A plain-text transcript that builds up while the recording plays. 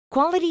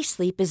Quality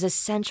sleep is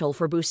essential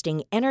for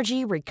boosting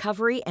energy,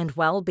 recovery, and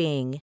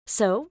well-being.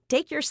 So,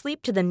 take your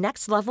sleep to the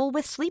next level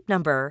with Sleep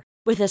Number.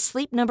 With a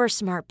Sleep Number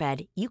smart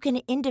bed, you can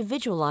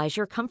individualize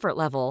your comfort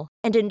level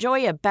and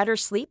enjoy a better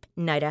sleep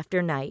night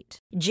after night.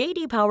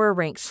 JD Power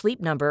ranks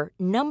Sleep Number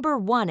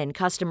 #1 in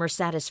customer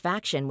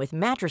satisfaction with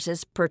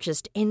mattresses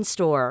purchased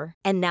in-store.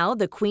 And now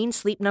the Queen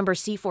Sleep Number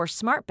C4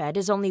 smart bed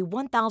is only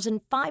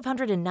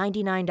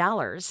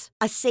 $1,599,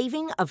 a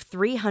saving of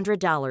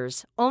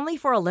 $300, only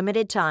for a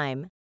limited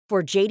time.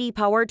 For JD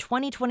Power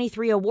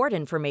 2023 award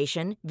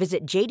information,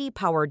 visit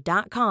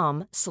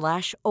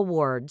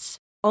jdpower.com/awards.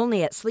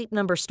 Only at Sleep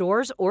Number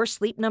stores or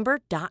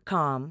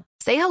sleepnumber.com.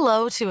 Say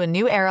hello to a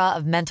new era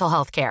of mental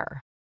health care.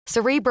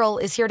 Cerebral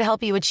is here to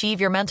help you achieve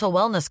your mental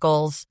wellness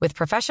goals with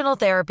professional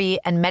therapy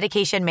and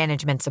medication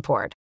management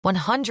support.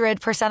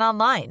 100%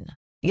 online.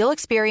 You'll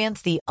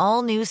experience the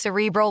all-new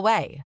Cerebral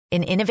Way,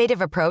 an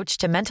innovative approach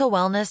to mental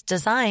wellness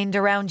designed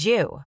around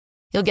you.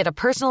 You'll get a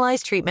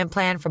personalized treatment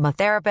plan from a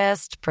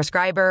therapist,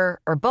 prescriber,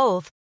 or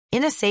both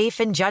in a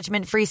safe and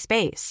judgment-free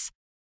space.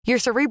 Your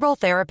Cerebral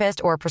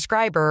therapist or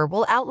prescriber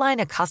will outline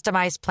a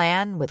customized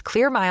plan with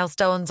clear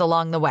milestones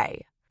along the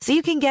way, so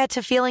you can get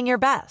to feeling your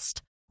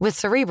best. With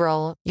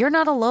Cerebral, you're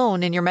not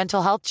alone in your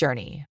mental health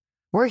journey.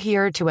 We're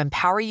here to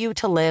empower you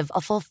to live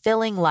a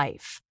fulfilling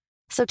life.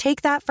 So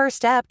take that first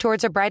step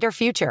towards a brighter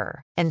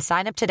future and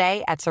sign up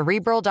today at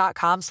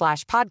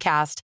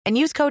Cerebral.com/podcast and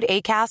use code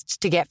ACAST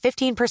to get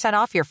 15%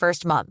 off your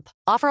first month.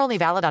 Offer only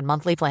valid on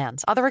monthly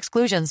plans. Other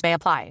exclusions may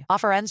apply.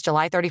 Offer ends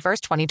July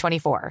 31st,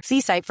 2024.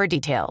 See site for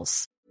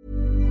details.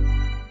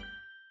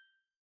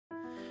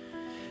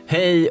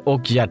 Hej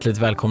och hjärtligt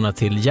välkomna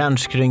till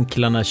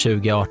Hjärnskrynklarna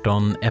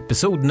 2018,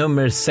 episod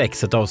nummer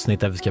 6, ett avsnitt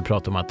där vi ska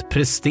prata om att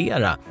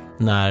prestera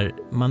när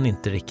man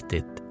inte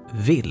riktigt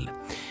vill.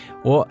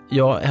 Och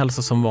jag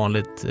hälsar som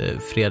vanligt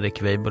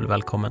Fredrik Weibull,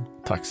 välkommen.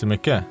 Tack så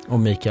mycket. Och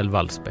Mikael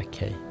Wallsbäck,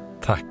 hej.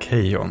 Tack,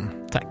 hej John.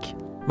 Tack.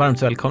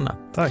 Varmt välkomna.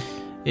 Tack.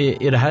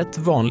 Är det här ett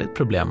vanligt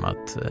problem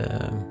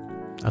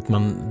att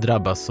man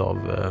drabbas av,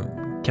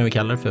 kan vi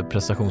kalla det för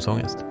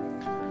prestationsångest?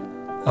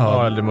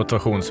 Ja, eller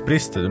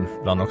motivationsbrist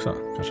ibland också,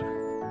 kanske.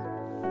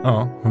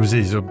 Ja,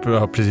 precis.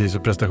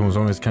 Och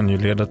prestationsångest kan ju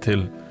leda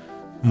till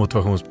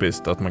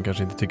motivationsbrist, att man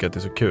kanske inte tycker att det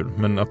är så kul.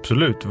 Men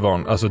absolut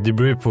alltså det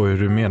beror ju på hur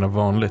du menar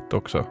vanligt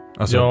också.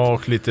 Alltså, ja,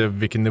 och lite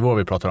vilken nivå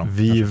vi pratar om.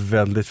 Vi är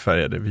väldigt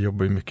färgade, vi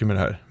jobbar ju mycket med det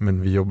här.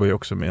 Men vi jobbar ju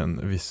också med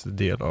en viss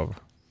del av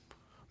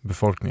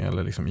befolkningen,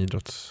 eller liksom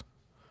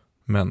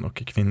idrottsmän och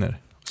kvinnor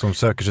som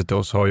söker sig till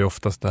oss, har ju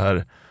oftast det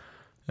här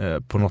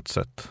på något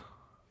sätt.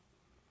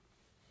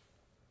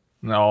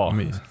 Ja,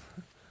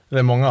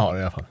 eller många har det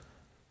i alla fall.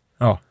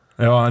 Ja,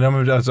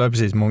 men alltså,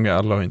 precis, många,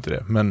 alla har inte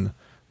det. Men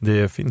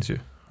det finns ju,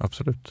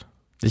 absolut.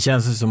 Det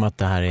känns ju som att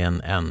det här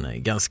är en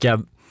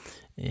ganska,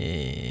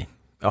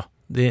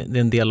 det är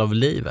en del av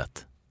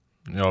livet.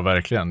 Ja,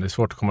 verkligen. Det är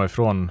svårt att komma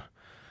ifrån.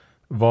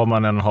 Vad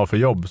man än har för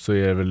jobb så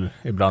är det väl,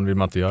 ibland vill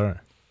man inte göra det.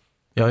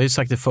 Jag har ju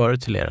sagt det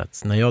förut till er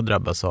att när jag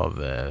drabbas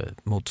av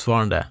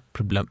motsvarande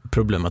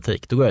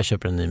problematik, då går jag och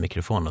köper en ny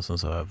mikrofon och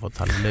så har jag fått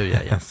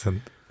halleluja igen.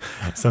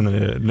 Sen är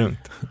det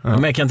lugnt. Ja.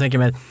 Men jag kan tänka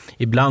mig,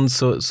 ibland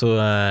så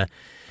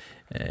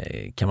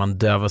kan man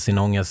döva sin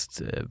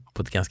ångest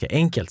på ett ganska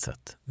enkelt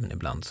sätt. Men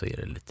ibland så är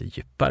det lite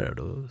djupare och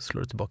då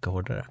slår det tillbaka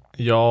hårdare.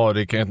 Ja,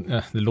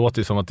 det låter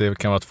ju som att det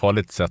kan vara ett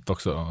farligt sätt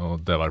också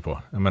att döva det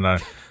på. Jag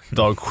menar,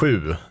 dag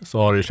 7 så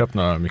har du köpt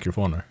några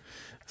mikrofoner.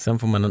 Sen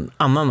får man en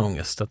annan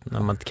ångest när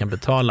man inte kan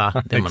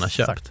betala det man har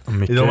köpt.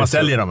 Det är då man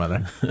säljer dem,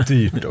 eller?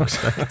 Dyrt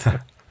också.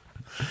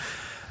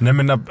 Nej,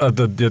 men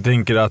jag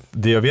tänker att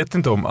jag vet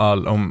inte om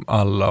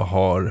alla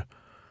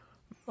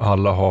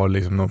har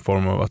liksom någon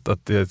form av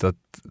att det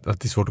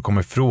är svårt att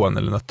komma ifrån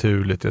eller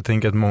naturligt. Jag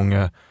tänker att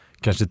många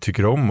kanske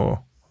tycker om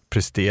att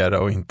prestera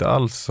och inte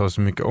alls har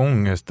så mycket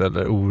ångest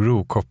eller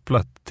oro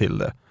kopplat till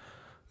det.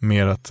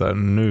 Mer att så här,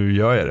 nu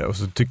gör jag det. Och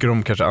så tycker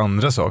de kanske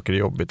andra saker är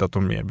jobbigt, att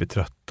de mer blir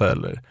trötta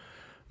eller.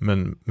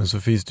 Men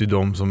så finns det ju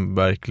de som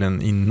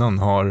verkligen innan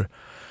har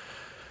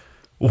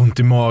ont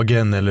i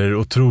magen eller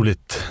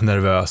otroligt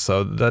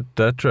nervösa.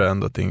 Där tror jag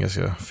ändå att det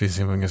finns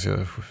en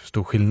ganska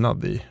stor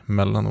skillnad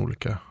mellan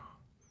olika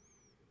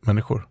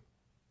människor.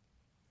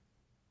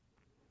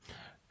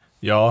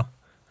 Ja,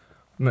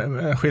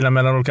 skillnad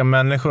mellan olika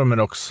människor, men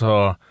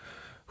också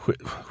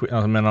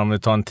om vi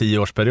tar en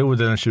 10-årsperiod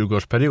eller en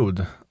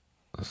 20-årsperiod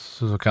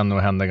så kan det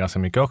nog hända ganska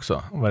mycket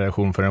också.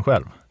 Variation för en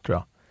själv, tror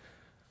jag.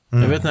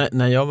 Jag vet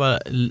när jag var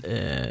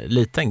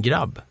liten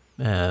grabb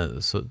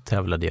så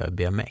tävlade jag i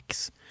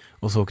BMX.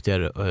 Och så åkte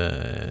jag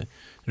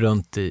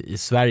runt i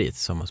Sverige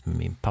tillsammans med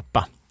min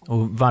pappa.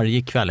 Och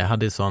varje kväll, jag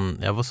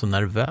var så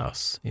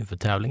nervös inför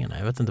tävlingarna.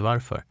 Jag vet inte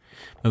varför.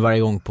 Men varje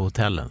gång på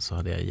hotellen så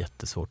hade jag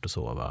jättesvårt att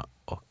sova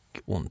och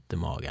ont i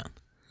magen.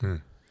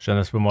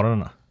 Kändes på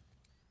morgonen?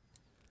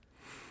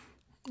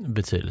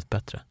 Betydligt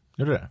bättre.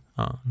 Gjorde det?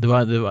 Ja,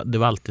 det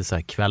var alltid så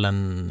här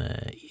kvällen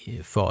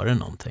före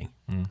någonting.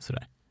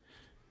 Sådär.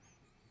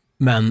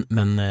 Men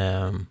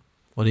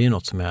och det är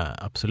något som jag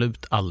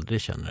absolut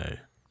aldrig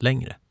känner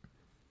längre.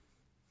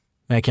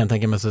 Men jag kan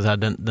tänka mig så här,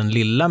 den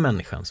lilla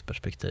människans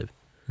perspektiv.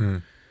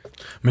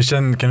 Men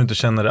kan du inte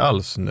känna det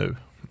alls nu?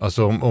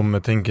 Alltså om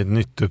jag tänker ett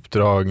nytt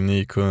uppdrag,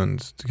 ny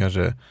kund,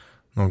 kanske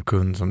någon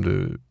kund som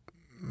du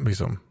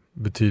liksom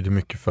betyder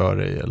mycket för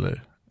dig,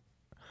 eller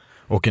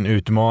och en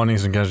utmaning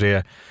som kanske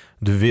är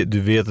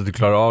du vet att du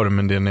klarar av det,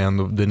 men den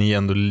är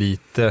ändå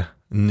lite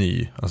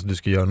ny. Alltså du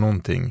ska göra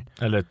någonting.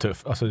 Eller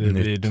tuff. Alltså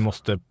du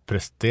måste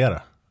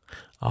prestera.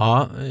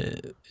 Ja,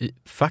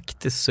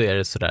 faktiskt så är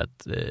det sådär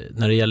att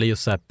när det gäller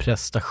just så här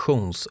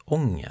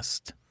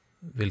prestationsångest,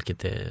 vilket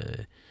det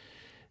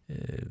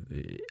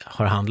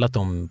har handlat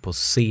om på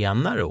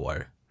senare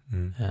år,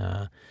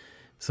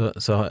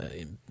 så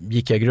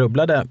gick jag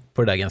grubblade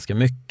på det där ganska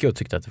mycket och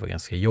tyckte att det var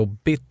ganska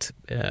jobbigt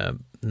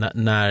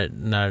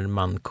när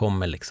man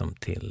kommer liksom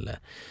till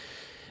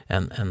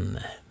en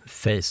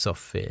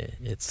face-off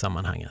i ett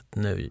sammanhang att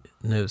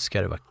nu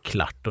ska det vara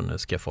klart och nu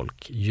ska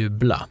folk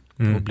jubla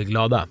och bli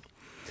glada.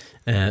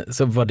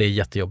 Så var det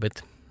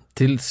jättejobbigt.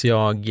 Tills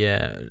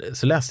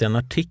så läste jag en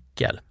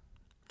artikel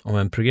om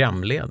en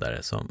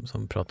programledare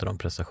som pratade om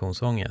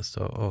prestationsångest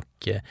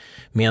och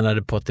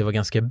menade på att det var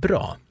ganska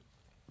bra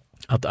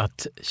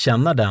att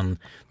känna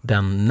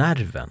den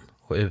nerven,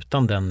 och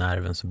utan den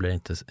nerven så blir det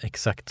inte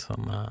exakt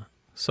samma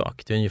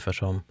sak. Det är ungefär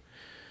som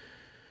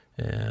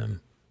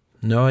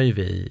nu har ju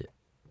vi,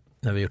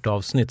 när vi gjort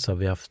avsnitt, så har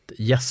vi haft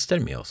gäster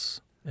med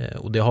oss,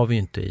 och det har vi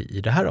ju inte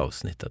i det här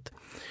avsnittet,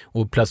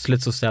 och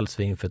plötsligt så ställs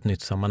vi inför ett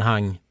nytt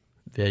sammanhang.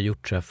 Vi har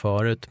gjort så här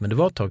förut, men det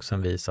var ett tag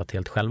sedan vi satt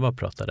helt själva och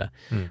pratade.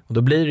 Och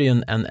då blir det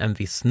ju en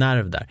viss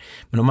nerv där.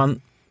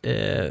 Men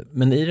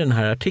men i den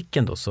här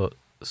artikeln då så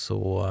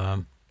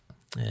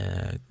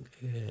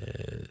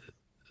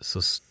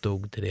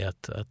stod det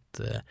att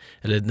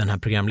eller den här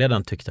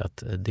programledaren tyckte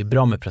att det är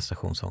bra med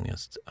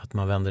prestationsångest, att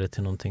man vänder det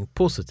till någonting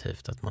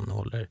positivt, att man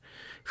håller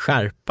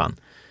skärpan.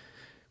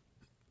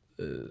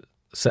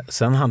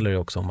 Sen handlar det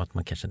också om att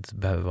man kanske inte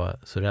behöver vara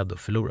så rädd att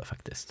förlora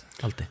faktiskt,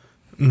 alltid.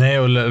 Nej,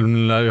 och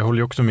jag håller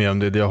ju också med om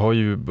det. Jag har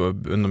ju,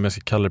 om jag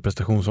ska kalla det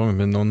prestationsångest,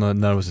 men någon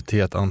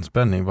nervositet,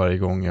 anspänning varje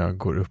gång jag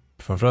går upp,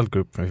 framförallt går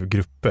upp för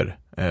grupper,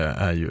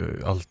 är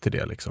ju alltid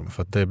det liksom.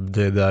 För att det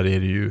där är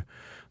det ju,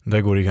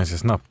 där går det ganska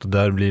snabbt, och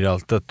där blir det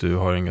alltid att du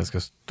har en ganska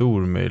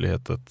stor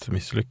möjlighet att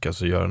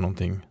misslyckas och göra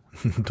någonting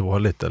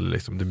dåligt, eller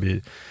liksom det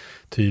blir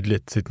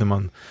tydligt. Sitter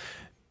man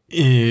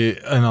i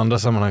en andra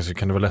sammanhang så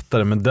kan det vara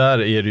lättare, men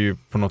där är det ju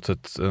på något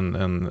sätt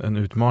en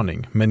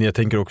utmaning. Men jag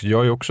tänker också, jag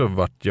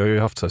har ju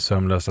haft så här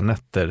sömnlösa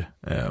nätter,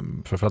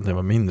 framförallt när jag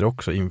var mindre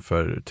också,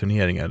 inför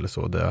turneringar eller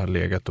så, där jag har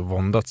legat och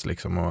våndats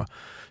liksom, och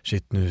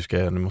shit,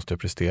 nu måste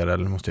jag prestera,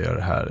 eller nu måste jag göra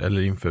det här,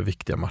 eller inför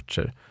viktiga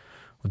matcher.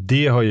 Och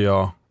det har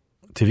jag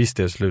till viss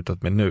del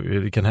slutat med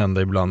nu. Det kan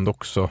hända ibland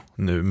också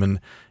nu, men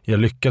jag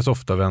lyckas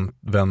ofta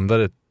vända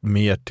det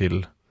mer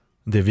till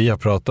det vi har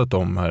pratat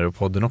om här i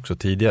podden också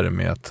tidigare,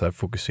 med att så här,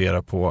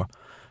 fokusera på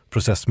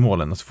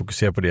processmålen, alltså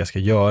fokusera på det jag ska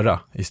göra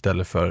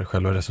istället för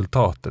själva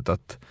resultatet.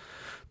 Att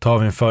tar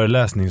vi en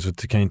föreläsning så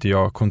kan inte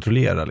jag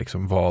kontrollera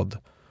liksom vad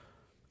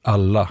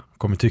alla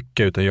kommer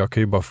tycka, utan jag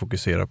kan ju bara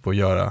fokusera på att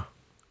göra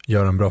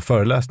en bra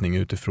föreläsning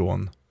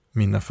utifrån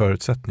mina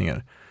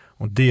förutsättningar.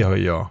 Och det har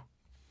jag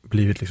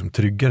blivit liksom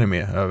tryggare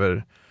med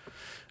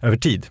över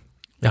tid.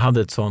 Jag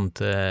hade ett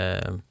sånt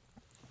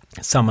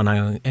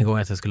sammanhang en gång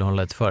att jag skulle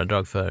hålla ett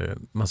föredrag för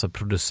massa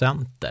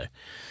producenter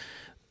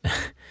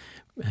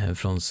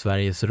från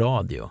Sveriges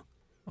Radio,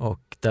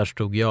 och där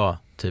stod jag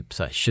typ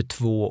så här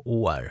 22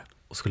 år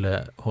och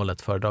skulle hålla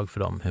ett föredrag för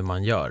dem hur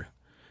man gör.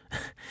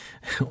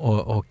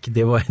 och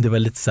det var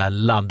lite så här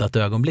laddat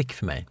ögonblick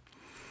för mig.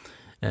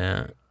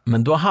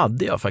 Men då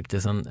hade jag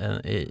faktiskt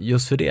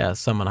just för det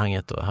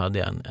sammanhanget då hade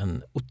jag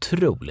en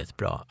otroligt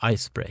bra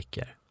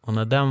icebreaker, och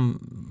när den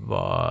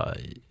var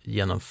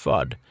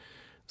genomförd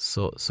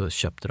så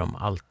köpte de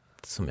allt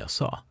som jag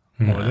sa.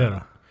 Vad var det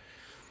då?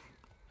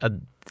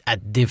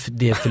 Det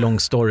är för lång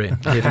story.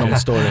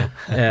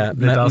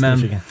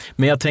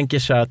 Men jag tänker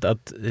så här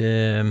att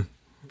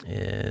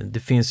det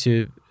finns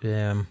ju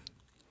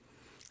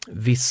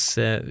viss,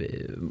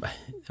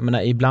 jag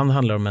menar, ibland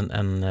handlar det om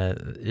en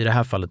i det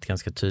här fallet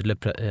ganska tydlig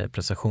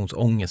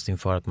prestationsångest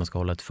inför att man ska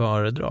hålla ett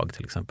föredrag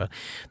till exempel.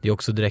 Det är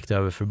också direkt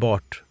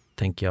överförbart,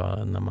 tänker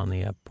jag, när man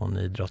är på en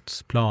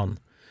idrottsplan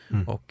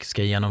och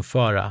ska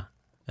genomföra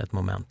ett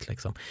moment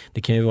liksom.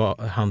 Det kan ju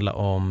handla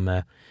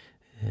om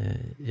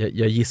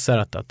jag gissar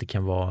att det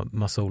kan vara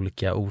massa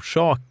olika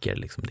orsaker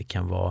liksom. Det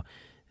kan vara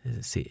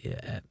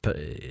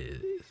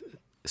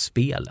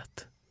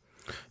spelet.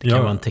 Det kan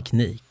vara en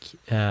teknik.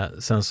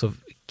 Sen så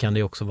kan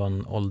det också vara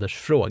en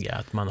åldersfråga,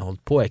 att man har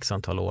hållit på x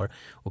antal år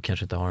och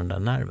kanske inte har den där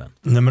nerven.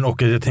 Nej, men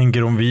och jag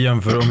tänker om vi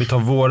tar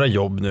våra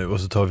jobb nu och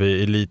så tar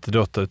vi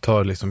elitidrott,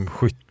 tar liksom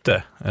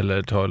skytte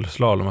eller tar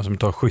slalom, alltså vi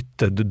tar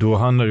skytte, då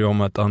handlar det ju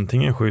om att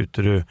antingen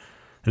skjuter du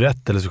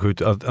rätt eller så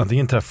skjuter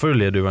antingen träffar du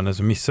lerduvan eller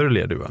så missar du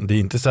lerduvan. Det är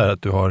inte så här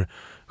att du har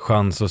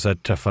chans att så här,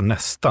 träffa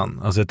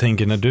nästan. Alltså jag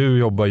tänker när du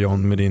jobbar,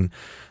 John, med din,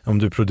 om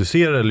du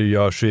producerar eller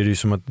gör, så är det ju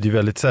som att det är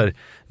väldigt så här,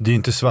 det är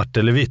inte svart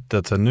eller vitt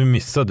att så här, nu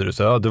missade du,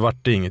 så ja, det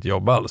vart det inget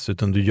jobb alls,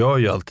 utan du gör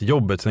ju alltid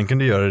jobbet. Sen kan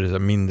du göra det så här,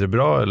 mindre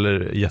bra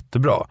eller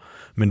jättebra.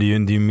 Men det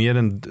är ju mer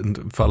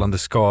en fallande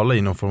skala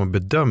i någon form av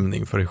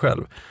bedömning för dig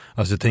själv.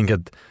 Alltså jag tänker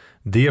att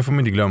det får man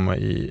inte glömma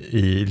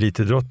i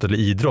elitidrott eller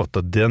idrott,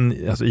 att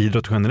alltså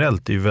idrott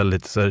generellt är ju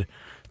väldigt så här,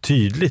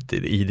 tydligt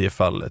i det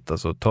fallet.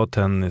 Alltså ta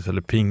tennis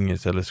eller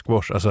pingis eller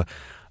squash. Alltså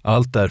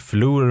allt där,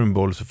 förlorar en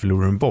boll så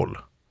förlorar en boll.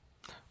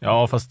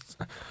 Ja,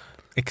 fast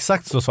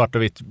exakt så svart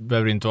och vitt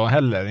behöver det inte vara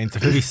heller. Inte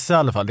för vissa i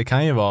alla fall. Det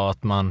kan ju vara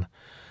att man,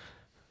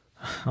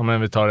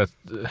 om vi tar ett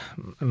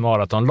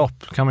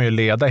maratonlopp, kan man ju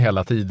leda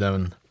hela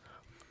tiden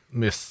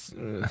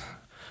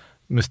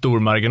med stor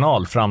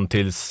marginal fram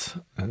tills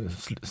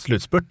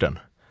slutspurten.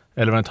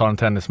 Eller om man tar en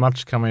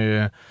tennismatch kan man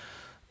ju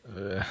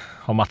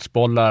ha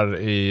matchbollar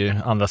i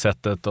andra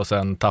sättet och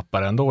sen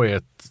tappar ändå i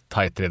ett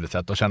tajt tredje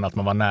set och känna att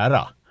man var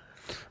nära.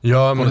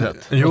 Ja, men,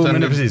 jo,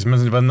 men det är precis,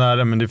 men det var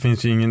nära, men det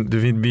finns ju ingen,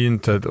 det blir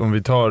inte, om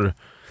vi tar,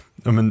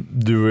 ja, men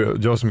du och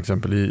jag som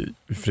exempel i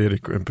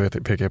Fredrik,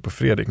 pekar jag på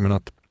Fredrik, men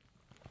att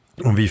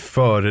om vi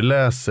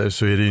föreläser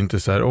så är det ju inte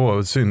så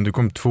här, synd, du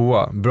kom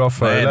 2, bra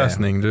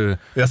föreläsning. Nej. Du...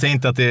 Jag säger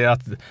inte att det är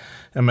att,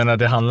 jag menar,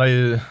 det handlar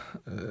ju,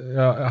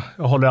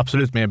 jag håller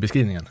absolut med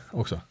beskrivningen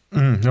också.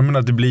 Jag menar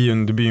att det blir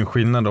ju en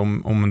skillnad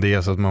om det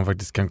är så att man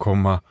faktiskt kan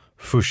komma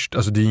först.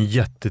 Alltså det är en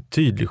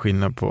jättetydlig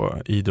skillnad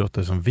på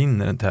idrottare som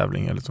vinner en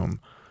tävling eller som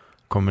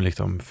kommer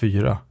liksom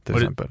 4 till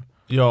exempel.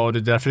 Ja, och det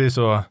är därför det är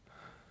så, om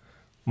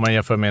man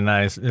jämför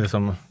med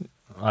liksom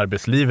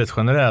arbetslivet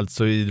generellt,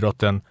 så är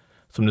idrotten,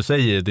 som du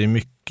säger, det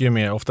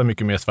är ofta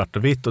mycket mer svart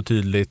och vitt och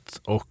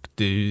tydligt, och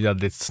det är ju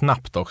jävligt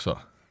snabbt också.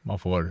 Man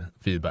får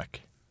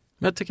feedback.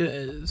 Men jag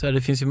tycker så här,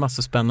 det finns ju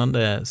massa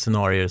spännande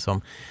scenarier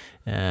som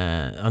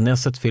ni har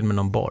sett filmen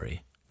om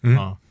Borg.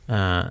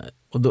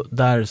 Och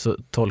där så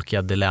tolkar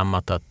jag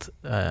dilemmat att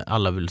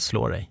alla vill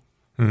slå dig.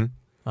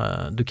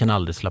 Du kan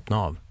aldrig slappna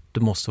av.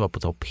 Du måste vara på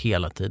topp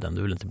hela tiden.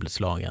 Du vill inte bli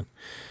slagen.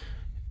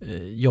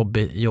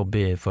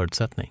 Jobbig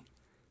förutsättning.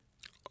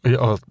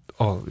 Ja,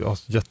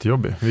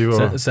 jättejobbig.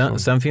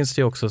 Sen finns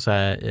det ju också så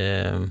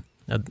här,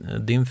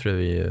 din fru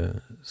är ju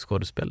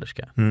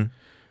skådespelerska.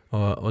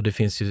 Och det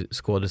finns ju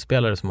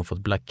skådespelare som har fått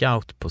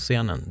blackout på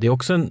scenen. Det är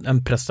också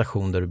en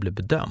prestation där du blir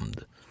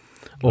bedömd.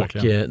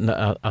 Verkligen.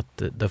 Och att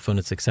det har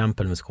funnits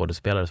exempel med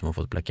skådespelare som har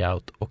fått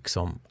blackout och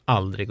som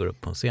aldrig går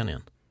upp på en scen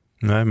igen.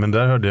 Nej, men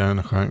där hörde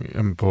jag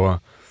en på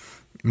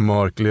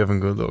Mark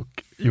Levengood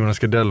och Jonas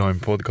Gardell har en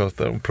podcast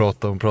där och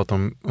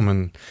pratar om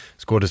en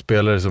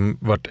skådespelare som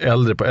varit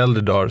äldre på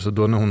äldre dagar, så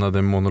då när hon hade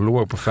en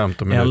monolog på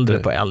 15 minuter. Äldre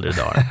på äldre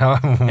dagar.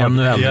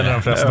 Ännu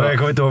äldre. Jag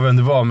kommer inte ihåg vem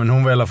det var, men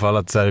hon var i alla fall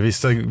att så här,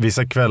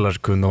 vissa kvällar så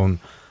kunde hon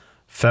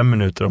 5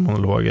 minuter av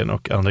monologen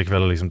och andra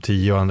kvällar liksom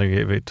 10 och andra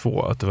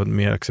 2. Att det var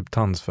mer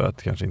acceptans för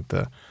att kanske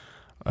inte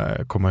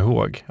komma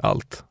ihåg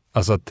allt.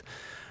 Alltså att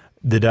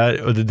det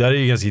där är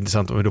ju ganska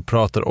intressant om vi då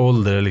pratar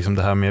ålder, liksom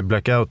det här med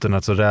blackouten,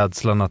 alltså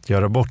rädslan att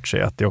göra bort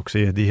sig, att det också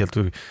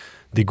är,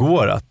 det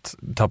går att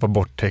tappa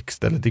bort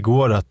text, eller det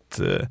går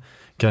att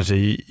kanske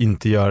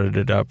inte göra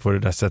det där på det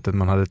där sättet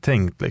man hade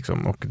tänkt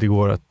liksom, och det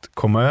går att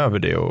komma över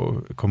det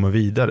och komma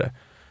vidare.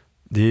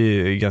 Det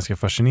är ganska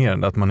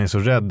fascinerande att man är så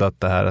rädd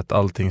att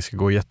allting ska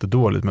gå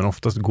jättedåligt, men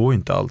oftast går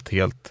inte allt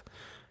helt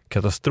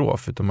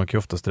katastrof, utan man kan ju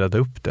oftast rädda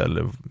upp det.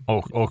 Eller...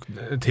 Och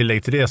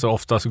tillägg till det, så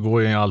oftast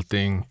går ju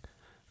allting,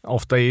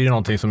 ofta är det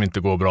någonting som inte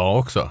går bra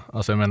också.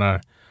 Alltså jag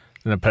menar,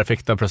 den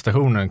perfekta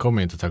prestationen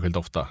kommer ju inte särskilt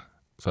ofta.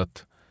 Så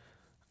att...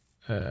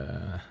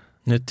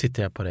 Nu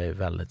tittar jag på dig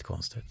väldigt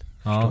konstigt.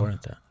 Förstår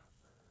inte.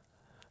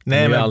 Den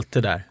är ju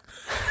alltid där.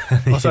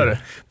 Vad sa du?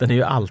 Den är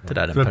ju alltid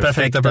där, den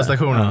perfekta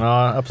prestationen.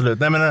 Ja, absolut.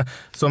 Nej,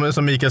 men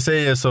som Mikael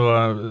säger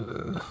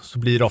så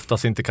blir det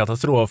oftast inte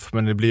katastrof,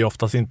 men det blir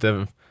oftast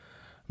inte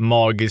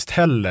magiskt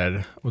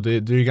heller. Och det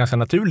är ju ganska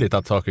naturligt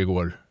att saker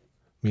går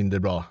mindre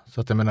bra.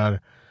 Så att jag menar,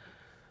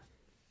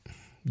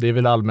 det är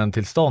väl allmän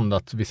tillstånd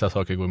att vissa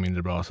saker går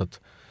mindre bra, så att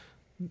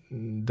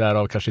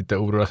därav kanske inte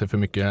oroa sig för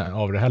mycket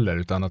av det heller,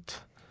 utan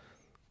att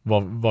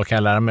vad kan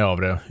jag lära mig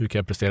av det? Hur kan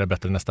jag prestera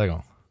bättre nästa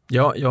gång?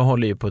 Ja, jag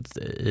håller ju på ett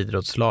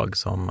idrottslag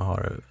som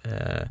har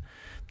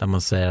där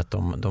man säger att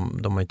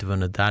de har inte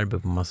vunnit derby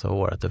på massa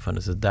år, att det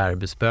funnits ett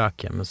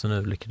derbyspöke, men så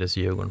nu lyckades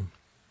Djurgården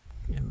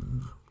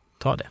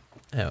ta det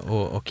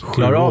och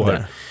klara av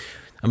det.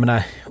 Jag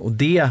menar, och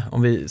det,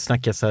 om vi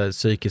snackar så här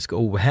psykisk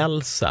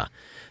ohälsa,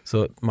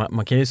 så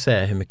man kan ju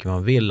säga hur mycket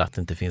man vill att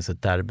det inte finns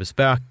ett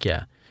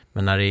derbyspöke,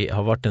 men när det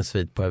har varit en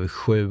svit på över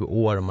 7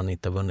 år och man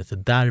inte har vunnit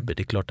ett derby,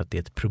 det är klart att det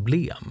är ett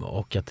problem,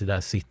 och att det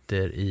där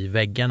sitter i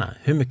väggarna.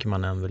 Hur mycket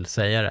man än vill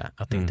säga det,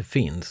 att det inte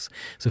finns,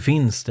 så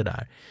finns det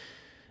där.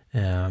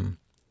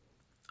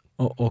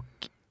 Och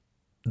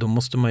då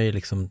måste man ju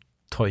liksom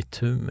ta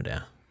itu med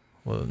det.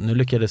 Och nu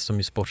lyckades de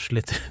ju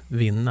sportsligt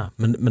vinna,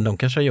 men de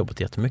kanske har jobbat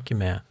jättemycket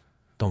med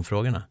de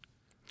frågorna.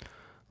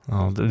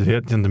 Ja, det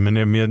vet jag inte,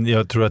 men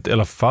jag tror att i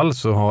alla fall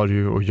så har det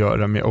ju att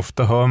göra med,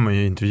 ofta hör man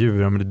ju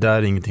intervjuer, men det där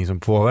är ingenting som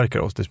påverkar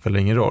oss, det spelar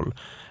ingen roll.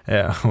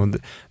 Och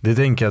det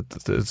tänker jag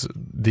att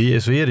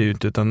så är det ju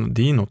inte, utan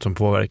det är något som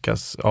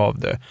påverkas av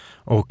det.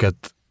 Och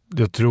att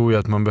jag tror ju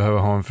att man behöver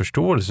ha en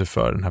förståelse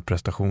för den här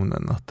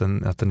prestationen, att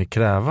den är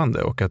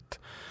krävande, och att,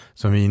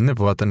 som vi är inne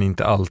på, att den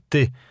inte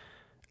alltid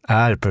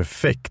är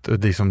perfekt. Och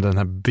liksom den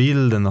här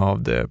bilden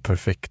av det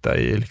perfekta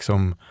är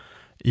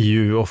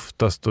ju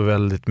oftast och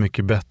väldigt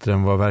mycket bättre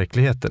än vad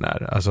verkligheten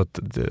är. Alltså att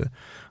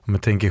om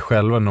jag tänker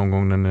själva någon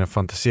gång när jag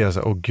fantiserar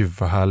så, gud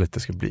vad härligt det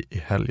ska bli i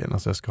helgen,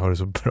 alltså jag ska ha det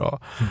så bra.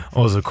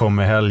 Och så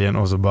kommer helgen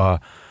och så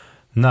bara,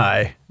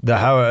 nej, det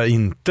här var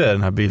inte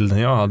den här bilden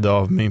jag hade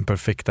av min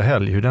perfekta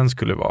helg, hur den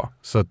skulle vara.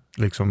 Så att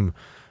liksom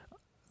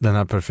den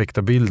här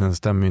perfekta bilden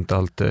stämmer ju inte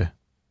alltid.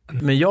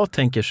 Men jag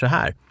tänker så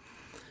här,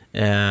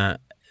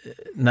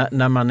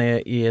 när man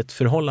är i ett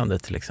förhållande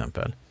till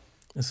exempel,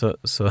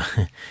 så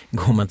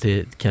går man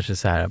till kanske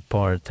så här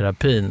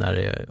parterapi när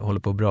det håller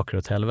på att braka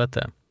åt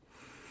helvete.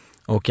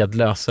 Och att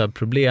lösa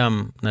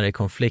problem när det är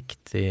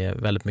konflikt är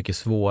väldigt mycket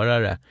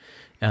svårare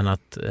än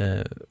att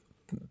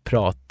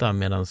prata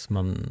medan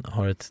man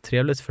har ett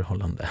trevligt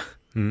förhållande.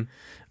 Mm.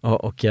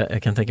 Och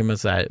jag kan tänka mig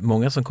så här,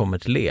 många som kommer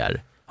till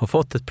er har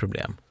fått ett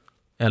problem.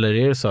 Eller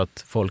är det så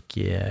att folk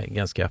är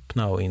ganska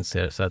öppna och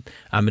inser så att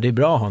men det är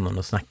bra att ha någon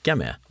att snacka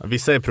med?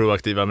 Vissa är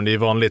proaktiva, men det är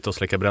vanligt att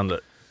släcka bränder.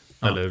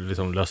 Ja. Eller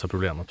liksom lösa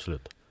problem,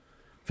 absolut.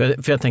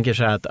 För jag tänker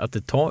så här att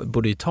det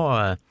borde ju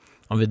ta,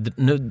 om vi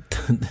nu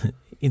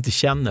inte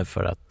känner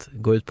för att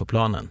gå ut på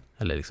planen,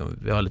 eller liksom,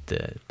 vi har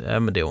lite,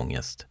 men det är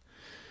ångest.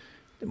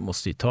 Det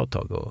måste ju ta ett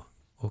tag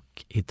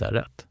och hitta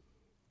rätt.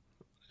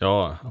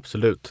 Ja,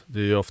 absolut. Det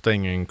är ju ofta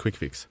ingen quick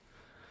fix.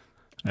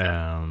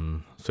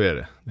 Så är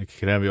det. Det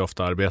kräver ju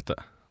ofta arbete.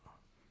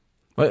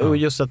 Och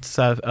just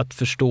att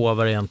förstå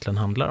vad det egentligen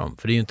handlar om.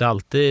 För det är ju inte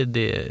alltid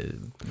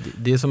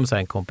det är som så här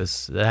en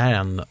kompis, det här är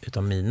en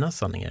utav mina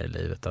sanningar i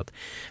livet, att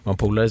man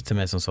polare till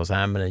mig som sa så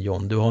här, men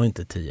John, du har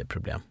inte 10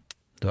 problem.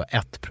 Du har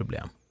 1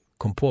 problem.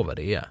 Kom på vad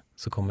det är,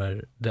 så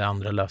kommer det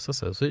andra lösa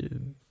sig. Och så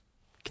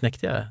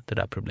knäckte jag det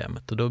där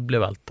problemet och då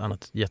blev allt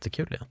annat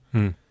jättekul igen.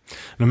 Mm.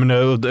 Men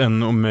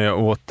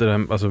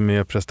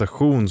med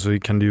prestation så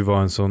kan det ju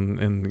vara en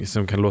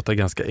som kan låta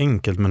ganska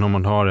enkelt, men om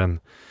man har en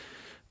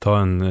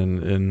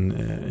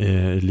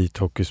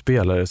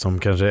elithockeyspelare som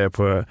kanske är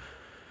på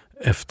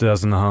efter,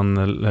 alltså när han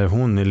eller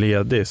hon är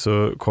ledig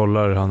så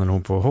kollar han eller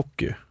hon på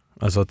hockey.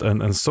 Alltså att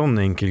en sån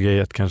enkel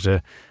grej att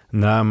kanske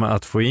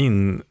att få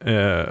in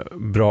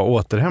bra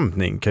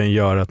återhämtning kan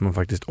göra att man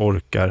faktiskt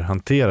orkar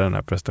hantera den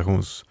här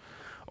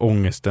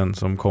prestationsångesten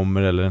som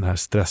kommer, eller den här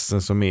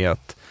stressen som är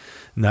att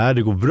när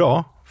det går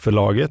bra för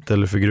laget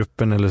eller för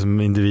gruppen eller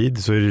som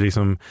individ, så är det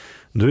liksom,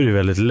 då är det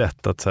väldigt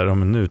lätt att så här,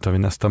 men nu tar vi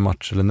nästa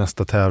match eller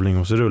nästa tävling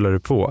och så rullar det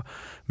på.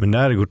 Men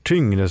när det går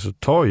tyngre så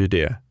tar ju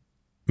det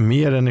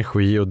mer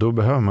energi, och då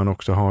behöver man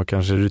också ha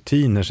kanske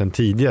rutiner sedan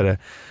tidigare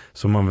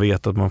så man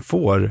vet att man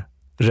får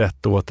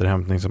rätt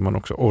återhämtning så man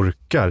också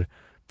orkar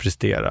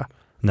prestera.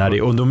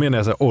 Och då menar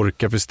jag så här,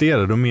 orka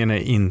prestera, då menar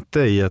jag inte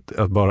i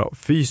att bara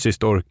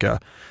fysiskt orka,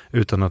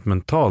 utan att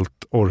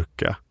mentalt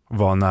orka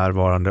vara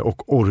närvarande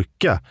och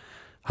orka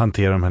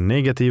hantera de här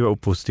negativa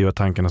och positiva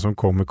tankarna som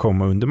kommer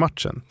komma under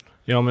matchen.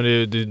 Ja, men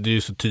det är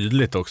ju så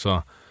tydligt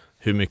också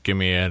hur mycket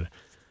mer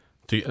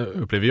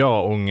upplever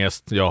jag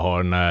ångest jag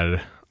har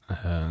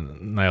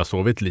när jag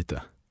sovit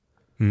lite.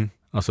 Mm.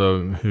 Alltså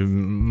hur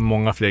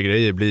många fler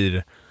grejer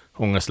blir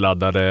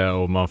ångestladdade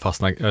och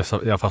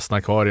jag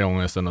fastnar kvar i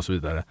ångesten och så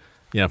vidare,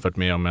 jämfört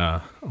med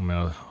om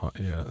jag har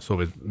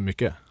sovit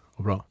mycket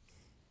och bra.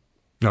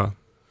 Ja,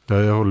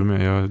 jag håller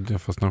med.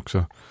 Jag fastnar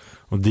också.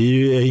 Och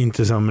det är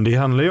intressant, men det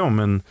handlar ju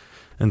om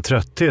en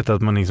trötthet,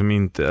 att man liksom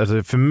inte,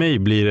 alltså för mig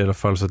blir det i alla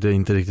fall så att jag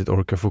inte riktigt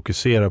orkar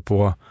fokusera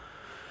på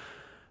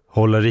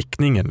hålla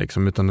riktningen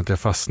liksom, utan att jag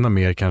fastnar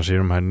mer kanske i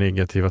de här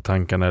negativa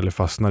tankarna, eller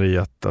fastnar i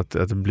att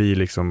det blir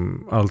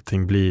liksom,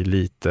 allting blir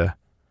lite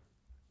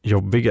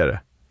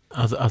jobbigare.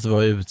 Att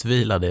vara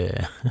utvilad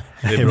det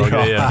är bra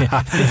grejer.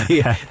 Det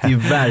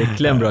är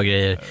verkligen bra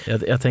grejer.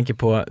 Jag tänker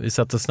på, vi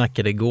satt och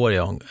snackade igår,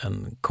 jag och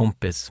en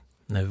kompis,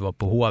 när vi var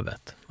på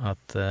Hovet,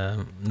 att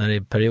när det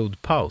är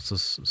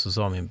periodpaus så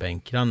sa min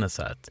bänkgranne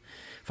så här att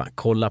fan,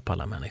 kolla på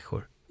alla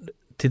människor.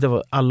 Titta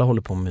vad alla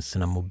håller på med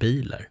sina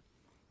mobiler.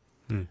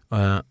 Mm.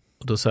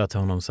 Och då sa jag till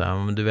honom så här,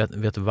 men du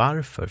vet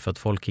varför? För att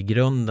folk i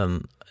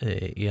grunden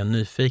är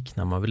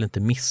nyfikna, man vill inte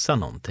missa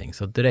någonting.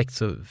 Så direkt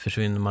så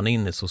försvinner man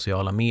in i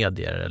sociala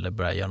medier eller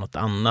börjar göra något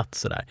annat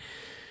sådär.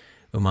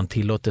 Och man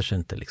tillåter sig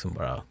inte liksom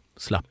bara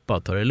slappa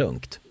och ta det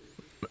lugnt.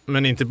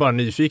 Men inte bara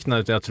nyfikna,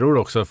 utan jag tror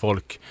också att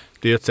folk,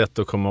 det är ett sätt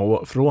att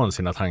komma från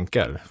sina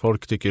tankar.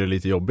 Folk tycker det är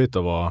lite jobbigt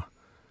att vara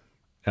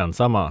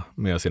ensamma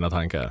med sina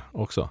tankar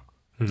också.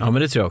 Mm. Ja,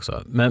 men det tror jag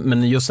också.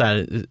 Men just så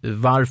här,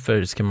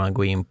 varför ska man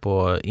gå in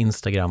på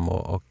Instagram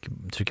och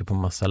trycka på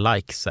massa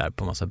likes här,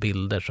 på massa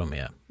bilder som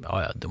är,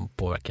 de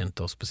påverkar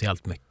inte oss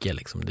speciellt mycket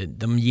liksom.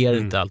 De ger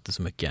inte alltid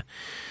så mycket.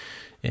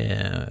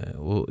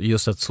 Och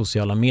just att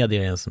sociala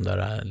medier är en sån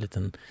där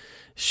liten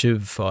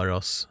tjuv för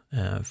oss,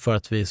 för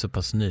att vi är så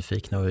pass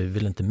nyfikna och vi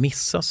vill inte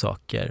missa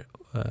saker.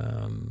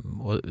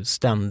 och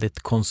ständigt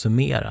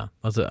konsumera.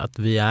 Alltså att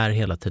vi är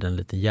hela tiden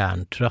lite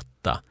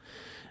hjärntrötta.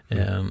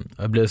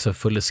 Jag blev så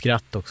full i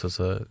skratt också,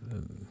 så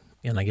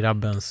ena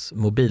grabbens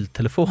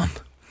mobiltelefon,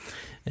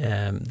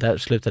 där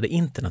slutade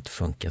internet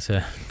funka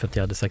för att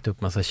jag hade sagt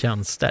upp massa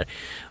tjänster.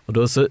 Och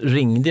då så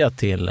ringde jag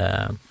till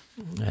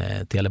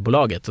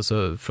telebolaget och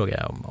så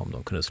frågade jag om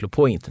de kunde slå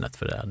på internet,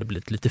 för det hade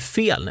blivit lite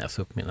fel när jag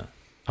sa upp mina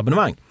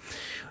abonnemang.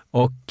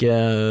 Och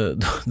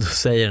då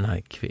säger den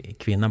här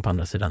kvinnan på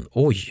andra sidan: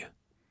 oj,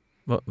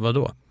 vad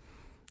då?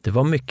 Det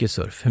var mycket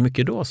surf. Hur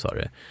mycket då, sa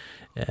du?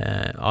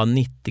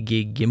 90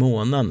 gig i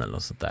månaden eller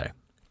något sånt där.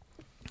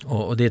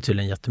 Och det är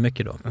tydligen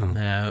jättemycket då.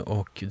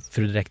 Och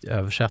för att direkt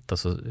översätta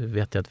så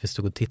vet jag att vi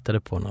stod och tittade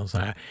på någon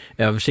sån här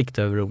översikt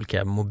över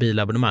olika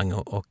mobilabonnemang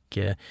och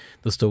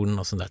då stod det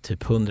något sånt där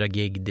typ 100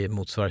 gig, det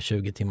motsvarar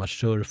 20 timmars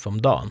surf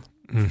om dagen.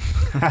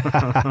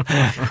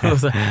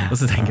 och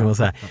så tänker man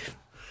så här: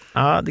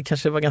 ja, det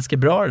kanske var ganska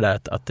bra det där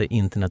att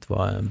internet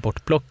var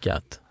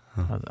bortplockat.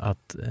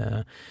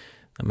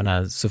 Jag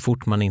menar, så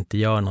fort man inte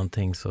gör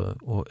någonting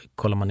och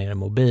kollar man ner i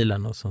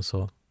mobilen och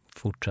så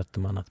fortsätter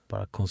man att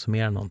bara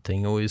konsumera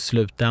någonting, och i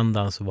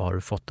slutändan så vad har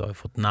du fått? Du har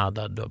fått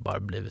nada, du har bara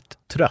blivit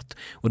trött,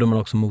 och då är man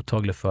också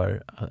mottaglig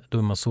för, då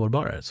är man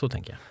sårbarare, så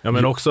tänker jag. Ja,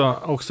 men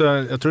också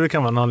jag tror det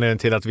kan vara en anledning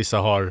till att vissa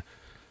har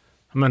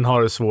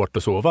svårt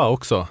att sova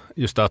också,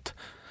 just att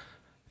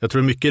jag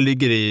tror mycket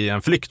ligger i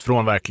en flykt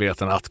från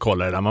verkligheten att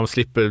kolla det där. Man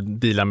slipper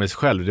dela med sig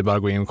själv. Det är bara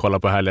att gå in och kolla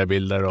på härliga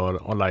bilder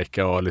och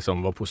likea och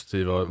liksom vara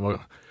positiv och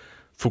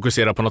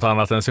fokusera på något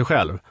annat än sig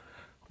själv.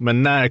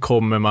 Men när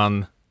kommer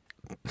man,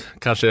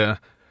 kanske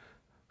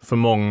för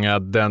många,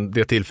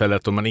 det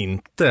tillfället då man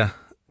inte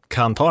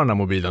kan ta den här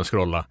mobilen och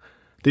scrolla,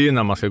 det är ju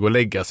när man ska gå och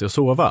lägga sig och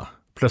sova.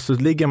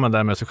 Plötsligt ligger man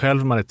där med sig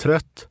själv, man är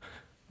trött,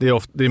 det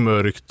är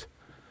mörkt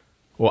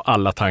och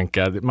alla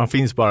tankar, man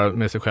finns bara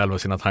med sig själv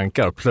och sina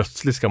tankar, och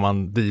plötsligt ska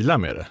man dela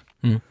med det.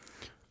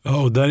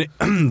 Ja, och där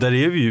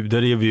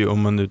är vi ju,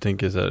 om man nu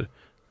tänker så här,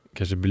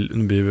 kanske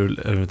blir väl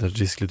eventuellt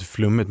riskligt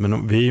flummigt,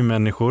 men vi är ju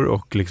människor,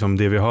 och liksom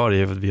det vi har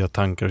är att vi har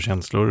tankar och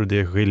känslor, och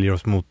det skiljer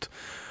oss mot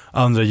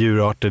andra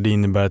djurarter. Det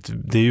innebär att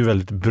det är ju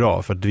väldigt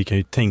bra, för att vi kan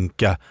ju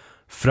tänka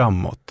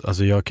framåt.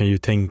 Alltså jag kan ju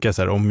tänka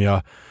så här, om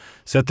jag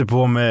sätter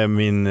på mig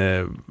min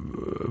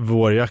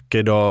vårjacka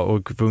idag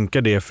och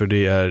funkar det för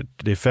det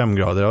är 5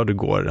 grader, ja det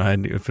går.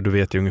 Nej, för då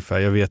vet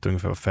jag vet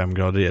ungefär vad 5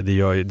 grader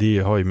är. Det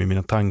har ju med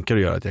mina tankar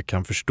att göra, att jag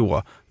kan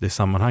förstå det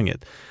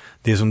sammanhanget.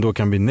 Det som då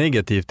kan bli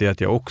negativt är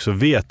att jag också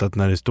vet att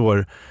när det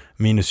står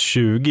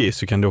 -20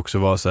 så kan det också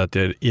vara så att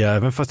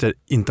även fast jag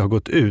inte har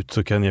gått ut,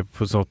 så kan jag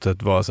på något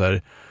sätt vara så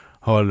här,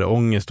 ha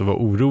ångest och vara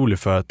orolig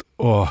för att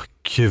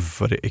gud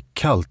vad det är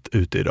kallt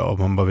ute idag och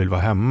man bara vill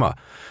vara hemma.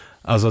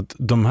 Alltså att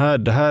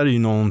det här är ju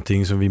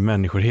någonting som vi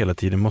människor hela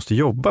tiden måste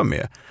jobba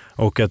med,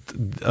 och att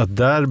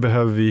där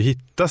behöver vi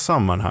hitta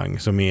sammanhang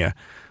som är,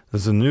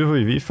 alltså nu har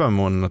ju vi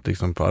förmånen att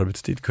liksom på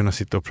arbetstid kunna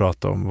sitta och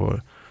prata om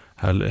vår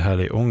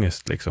härlig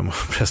ångest liksom, och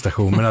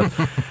prestation,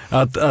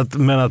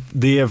 men att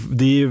det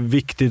är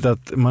viktigt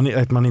att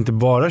man inte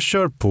bara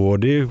kör på.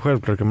 Det är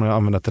självklart att man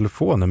använder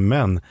telefonen,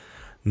 men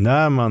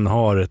när man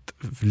har ett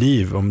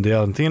liv, om det är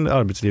antingen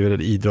arbetsliv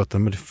eller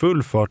idrotten med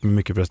full fart med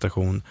mycket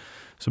prestation,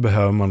 så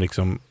behöver man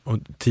liksom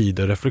tid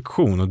och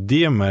reflektion, och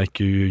det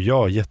märker ju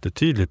jag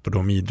jättetydligt på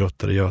de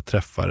idrottare jag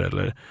träffar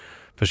eller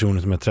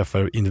personer som jag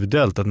träffar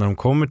individuellt, att när de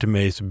kommer till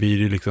mig så blir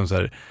det liksom så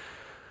här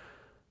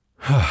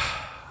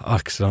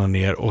axlarna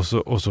ner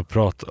och så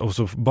prata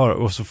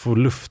och så få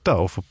lufta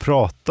och få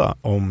prata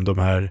om de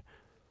här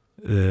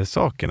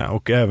sakerna.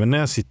 Och även när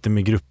jag sitter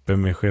med grupper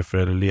med chefer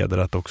eller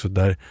ledare, att också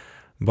där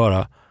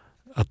bara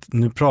att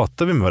nu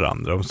pratar vi med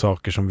varandra om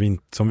saker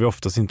som vi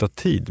oftast inte har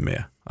tid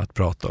med att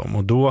prata om,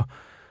 och då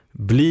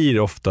blir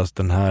oftast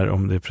den här,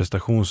 om det är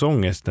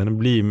prestationsångest,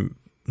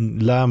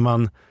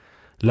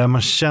 lär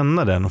man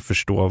känna den och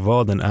förstå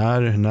vad den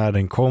är, när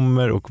den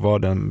kommer och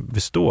vad den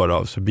består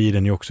av, så blir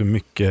den ju också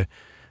mycket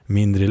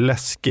mindre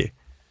läskig.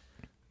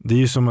 Det är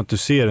ju som att du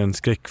ser en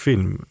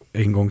skräckfilm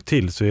en gång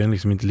till, så är den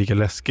liksom inte lika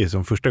läskig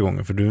som första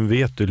gången, för du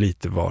vet ju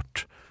lite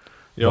vart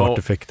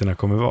effekterna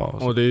kommer vara.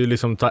 Och det är ju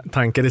liksom,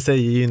 tankar i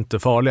sig är ju inte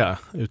farliga,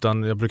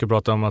 utan jag brukar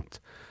prata om att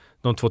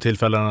de 2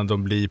 tillfällena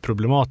de blir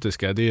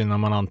problematiska, det är ju när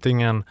man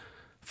antingen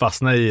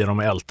fastnar i dem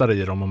och ältar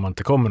i dem om man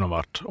inte kommer någon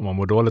vart, om man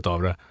mår dåligt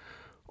av det,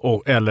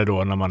 eller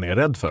då när man är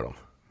rädd för dem.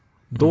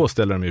 Då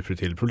ställer de ju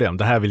till problem.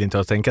 Det här vill inte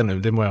jag tänka nu,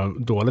 det mår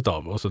jag dåligt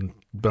av, och så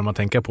börjar man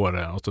tänka på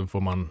det, och så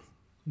får man,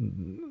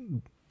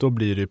 då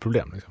blir det ju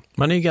problem liksom.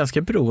 Man är ju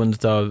ganska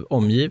beroende av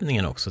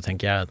omgivningen också,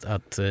 tänker jag,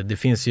 att det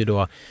finns ju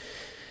då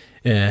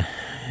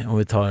om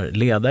vi tar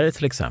ledare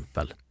till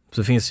exempel,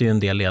 så finns det ju en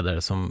del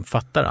ledare som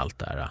fattar allt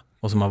det här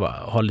och som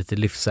har lite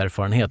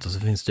livserfarenhet, och så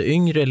finns det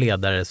yngre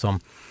ledare som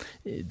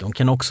de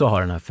kan också ha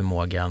den här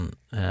förmågan,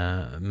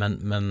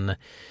 men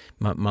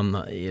man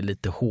är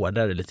lite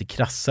hårdare, lite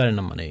krassare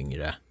när man är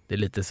yngre. Det är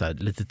lite så här,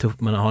 lite tuff,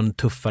 man har en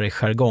tuffare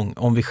jargong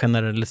om vi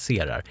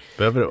generaliserar.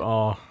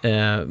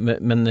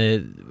 Men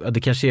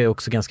det kanske är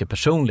också ganska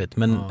personligt,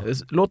 men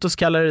låt oss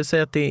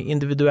säga att det är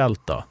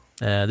individuellt då.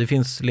 Det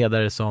finns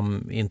ledare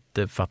som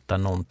inte fattar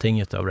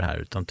någonting av det här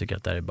utan tycker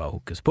att det här är bara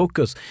hokus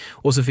pokus.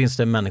 Och så finns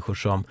det människor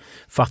som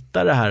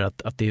fattar det här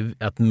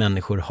att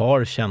människor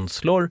har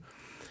känslor.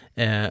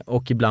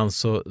 Och ibland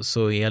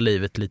så är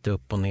livet lite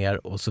upp och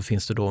ner, och så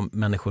finns det då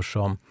människor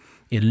som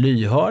är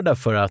lyhörda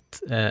för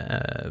att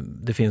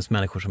det finns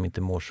människor som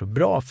inte mår så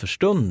bra för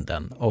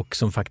stunden och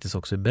som faktiskt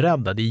också är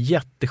beredda. Det är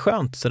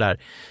jätteskönt sådär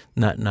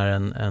när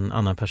en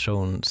annan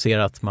person ser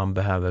att man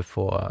behöver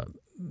få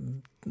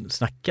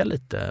snacka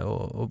lite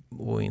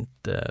och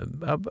inte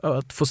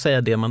att få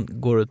säga det man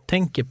går och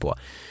tänker på.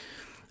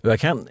 Och jag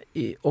kan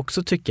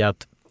också tycka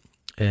att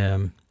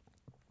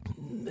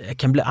jag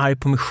kan bli arg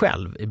på mig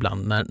själv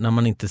ibland när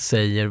man inte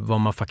säger vad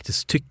man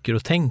faktiskt tycker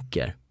och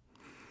tänker.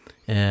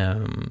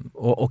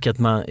 Och att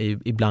man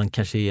ibland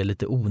kanske är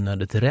lite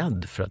onödigt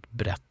rädd för att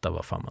berätta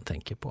vad fan man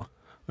tänker på.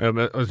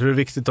 Jag tror det är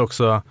viktigt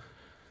också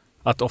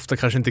att ofta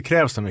kanske inte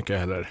krävs så mycket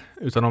heller.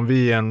 Utan om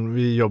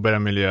vi jobbar i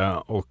en miljö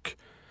och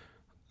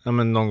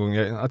någon gång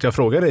att jag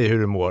frågar dig hur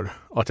du mår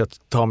och att jag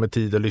tar mig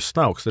tid att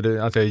lyssna också.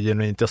 Att jag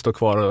genuint står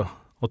kvar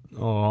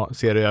och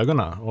ser i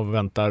ögonen och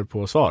väntar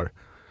på svar.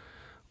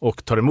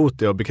 Och tar emot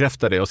det och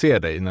bekräftar det och ser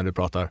dig när du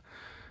pratar.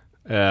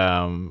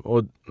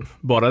 Och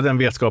bara den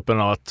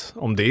vetskapen av att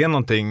om det är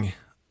någonting,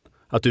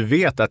 att du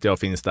vet att jag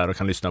finns där och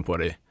kan lyssna på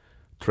dig,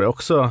 tror jag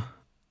också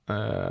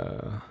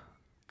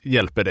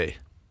hjälper dig.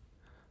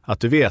 Att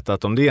du vet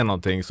att om det är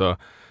någonting så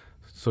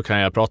kan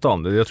jag prata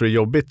om det. Jag tror det är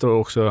jobbigt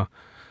också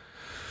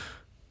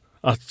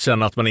att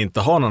känna att man inte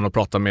har någon att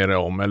prata med dig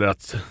om, eller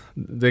att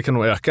det kan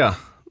nog öka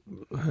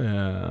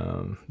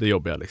det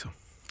jobbiga liksom.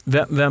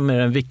 Vem är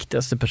den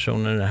viktigaste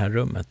personen i det här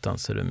rummet,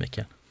 anser du,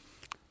 Mikael?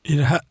 I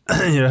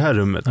det här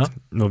rummet? Ja.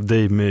 Av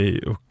dig,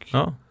 mig och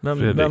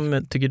Fredrik.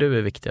 Vem tycker du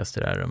är viktigast i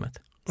det här rummet?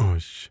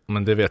 Oj.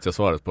 Men det vet jag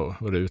svaret på,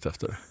 vad du är ute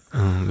efter.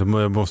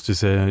 Jag måste ju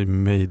säga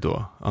mig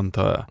då,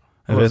 antar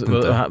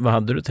jag. Vad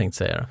hade du tänkt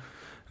säga då?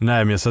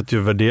 Nej, men jag satt ju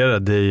och värderade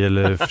dig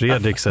eller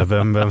Fredrik, så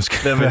vem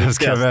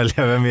ska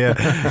välja,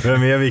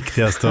 vem är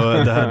viktigast, och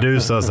det här du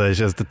sa, så här,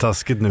 känns det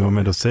taskigt nu om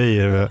jag då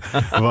säger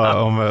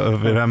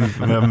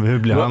hur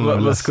blir han?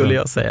 Vad skulle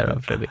jag säga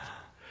då, Fredrik?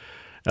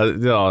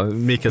 Ja,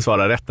 Mikael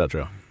svarar rätt där,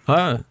 tror jag.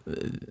 Ja,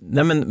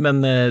 nej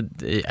men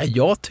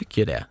jag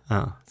tycker det.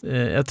 Ja.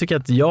 Jag tycker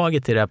att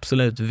jaget är det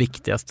absolut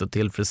viktigaste att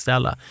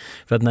tillfredsställa.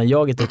 För att när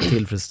jaget är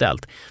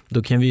tillfredsställt,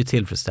 då kan vi ju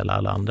tillfredsställa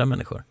alla andra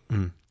människor.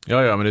 Mm.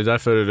 Ja, men det är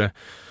därför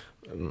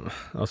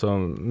alltså,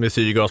 med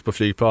syrgas på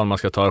flygplan, man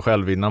ska ta det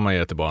själv innan man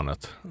ger till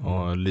barnet.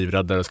 Och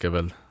livräddare ska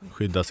väl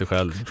skydda sig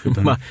själv.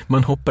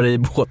 Man hoppar i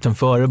båten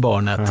före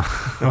barnet.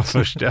 Ja,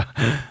 först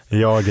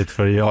jaget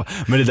före jag.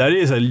 Men det där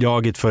är så här,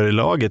 jaget före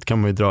laget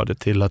kan man ju dra det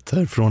till, att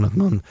från att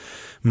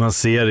man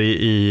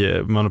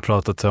ser man har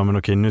pratat så här, men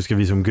okej, nu ska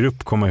vi som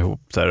grupp komma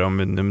ihop så här,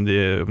 om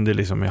det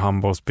liksom är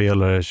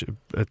handbollsspelare,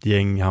 ett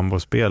gäng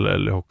handbollsspelare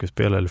eller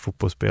hockeyspelare eller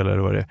fotbollsspelare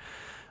eller vad det är.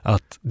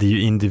 Att det är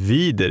ju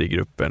individer i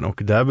gruppen, och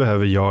där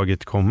behöver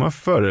jaget komma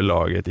före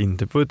laget,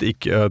 inte på ett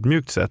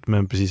icke-ödmjukt sätt,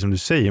 men precis som du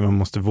säger, man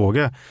måste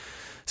våga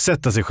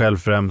sätta sig själv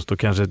främst, och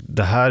kanske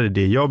det här är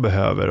det jag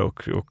behöver,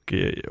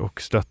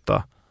 och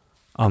stötta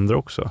andra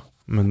också.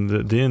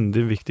 Men det är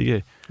en viktig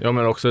grej. Ja,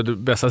 men också det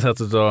bästa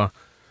sättet att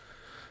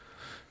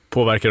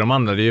påverka de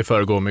andra, det är ju att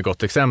föregå med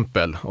gott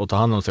exempel och ta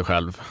hand om sig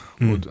själv.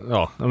 Och,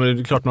 men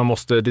det är klart det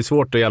är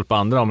svårt att hjälpa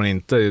andra om man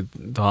inte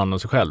tar hand om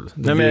sig själv.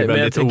 Det blir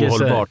väldigt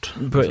ohållbart.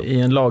 I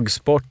en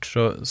lagsport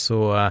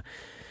så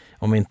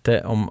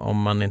om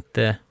man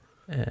inte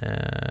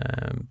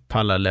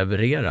pallar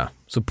leverera,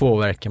 så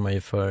påverkar man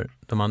ju för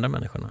de andra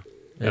människorna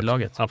i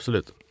laget.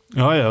 Absolut.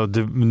 Ja,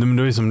 det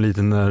var ju som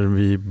lite när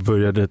vi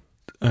började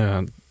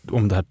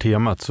om det här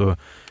temat, så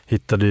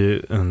hittade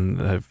ju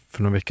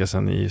för några veckor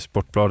sedan i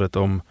Sportbladet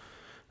om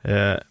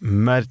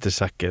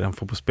Mertesacker, den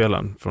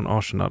fotbollsspelaren från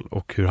Arsenal,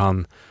 och hur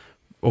han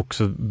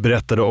också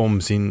berättade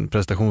om sin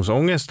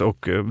prestationsångest,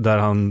 och där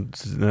han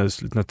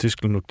när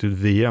Tyskland åkte ut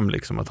VM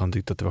liksom, att han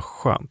tyckte att det var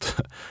skönt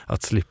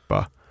att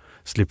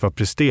slippa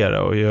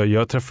prestera. Och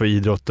jag träffar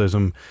idrottare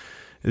som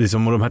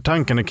liksom, och de här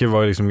tankarna kan ju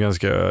vara liksom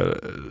ganska,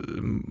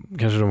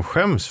 kanske de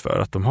skäms för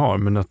att de har,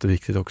 men att det är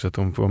viktigt också att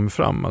de får med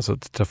fram. Alltså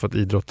att träffa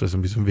idrottare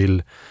som liksom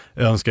vill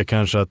önska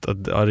kanske att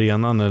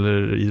arenan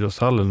eller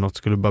idrottshallen något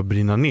skulle bara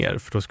brinna ner,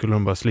 för då skulle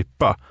de bara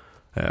slippa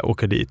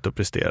åka dit och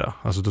prestera.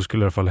 Alltså då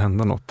skulle i alla fall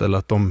hända något, eller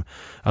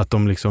att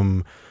de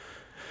liksom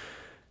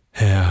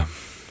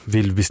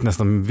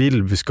nästan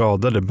vill bli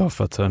skadade bara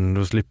för att sen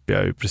då slipper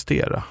jag ju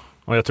prestera.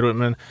 Och jag tror,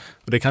 men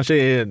det kanske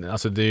är,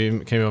 alltså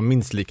det kan ju vara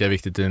minst lika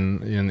viktigt i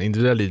en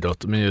individuell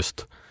idrott, men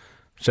just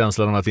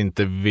känslan av att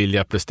inte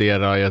vilja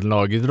prestera i en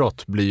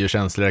lagidrott blir ju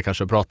känsligare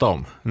kanske att prata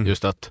om.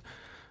 Just att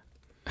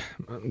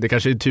det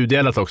kanske är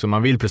tudelat också,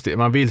 man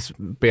vill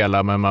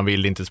spela men man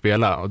vill inte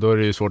spela, och då är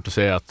det ju svårt att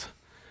säga att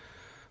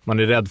man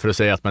är rädd för att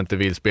säga att man inte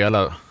vill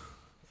spela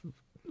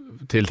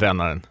till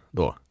tränaren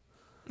då.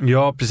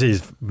 Ja,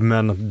 precis.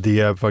 Men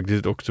det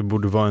faktiskt också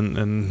borde vara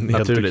en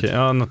naturligt.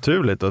 Helt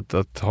naturligt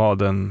att ha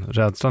den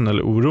rädslan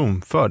eller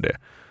oron för det.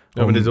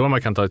 Ja, men det är då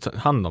man kan ta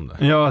hand om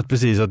det. Ja,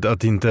 precis.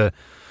 Att inte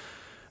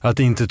Att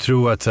inte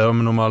tro att så här,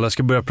 men om alla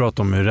ska börja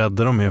prata om hur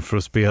rädda de är för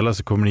att spela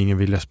så kommer ingen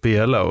vilja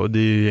spela, och det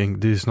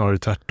är ju snarare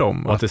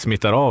tvärtom. Och att det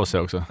smittar av sig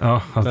också.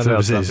 Ja, att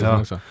precis.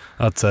 Ja. Också.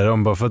 Att så här,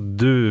 om bara för att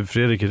du,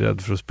 Fredrik, är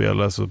rädd för att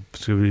spela så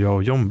skulle jag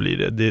och John bli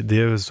det.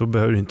 Det så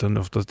behöver det inte,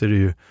 oftast är det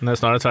ju... Nej,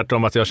 snarare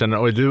tvärtom, att jag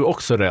känner, oj, du är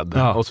också rädd.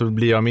 Ja. Och så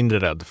blir jag mindre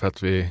rädd för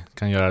att vi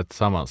kan göra det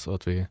tillsammans och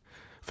att vi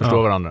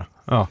förstår varandra.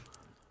 Ja.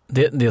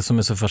 Det som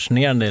är så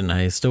fascinerande i den här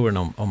historien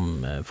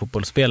om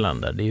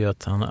fotbollsspelaren där, det är ju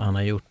att han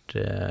har gjort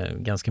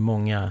ganska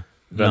många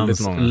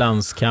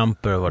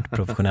landskamper och varit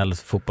professionell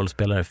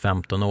fotbollsspelare i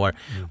 15 år.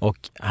 Och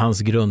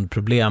hans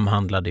grundproblem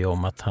handlade ju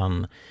om att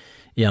han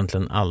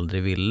egentligen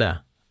aldrig ville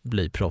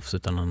bli proffs,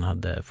 utan han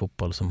hade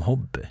fotboll som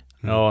hobby.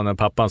 Ja, när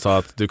pappan sa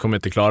att du kommer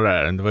inte klara det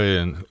här, det var ju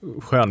en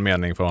skön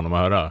mening för honom att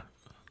höra.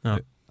 Ja.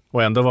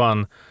 Och ändå var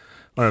han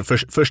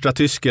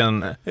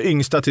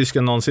yngsta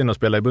tysken någonsin att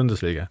spela i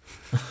Bundesliga.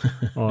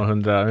 Och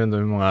 100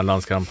 hur många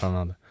landskamper han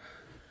hade.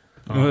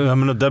 Ja,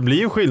 men där blir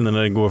ju skillnaden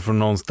när det går från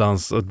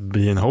någonstans att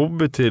bli en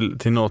hobby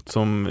till något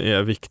som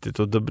är viktigt,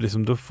 och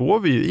då får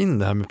vi ju in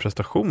det här med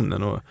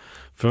prestationen, och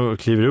för att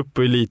kliva upp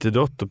på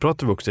elitidrott då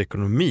pratar vi också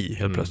ekonomi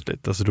helt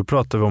plötsligt. Alltså då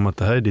pratar vi om att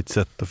det här är ditt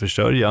sätt att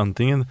försörja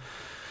antingen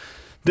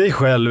dig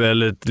själv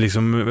eller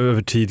liksom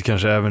över tid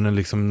kanske även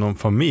liksom någon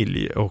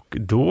familj, och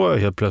då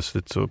helt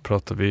plötsligt så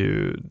pratar vi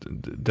ju,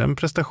 den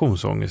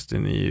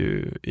prestationsångesten är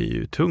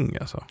ju tung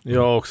alltså.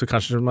 Ja, också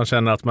kanske man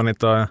känner att man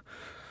inte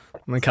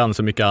man kan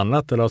så mycket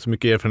annat eller har så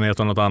mycket erfarenhet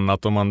av något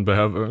annat, och man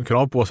behöver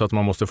krav på sig att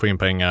man måste få in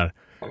pengar.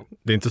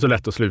 Det är inte så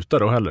lätt att sluta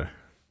då heller.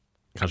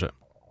 Kanske.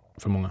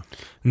 För många.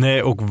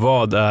 Nej, och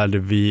vad är det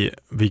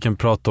vi kan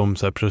prata om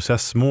så här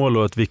processmål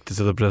och ett viktigt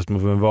sätt att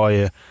processmål, men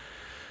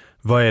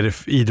vad är det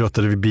för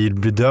idrottare vi blir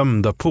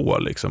bedömda på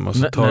liksom? Och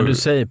så när du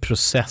säger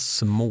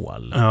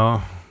processmål,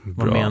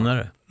 vad menar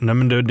du? Nej,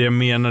 men det jag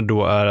menar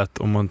då är att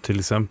om man till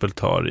exempel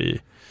tar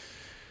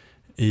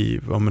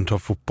om man tar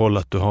fotboll,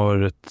 att du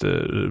har ett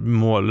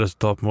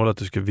resultatmål att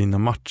du ska vinna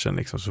matchen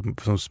liksom.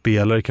 Som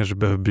spelare kanske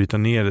behöver bryta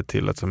ner det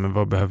till att men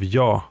vad behöver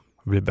jag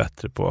bli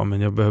bättre på? Ja,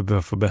 men jag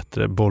behöver få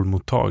bättre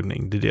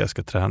bollmottagning, det är det jag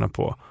ska träna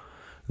på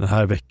den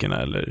här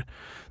veckorna, eller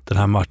den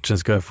här matchen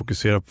ska jag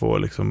fokusera på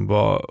liksom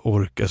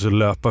alltså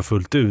löpa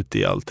fullt ut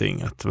i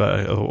allting, att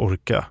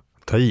orka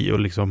ta i och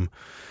liksom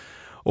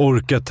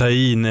orka ta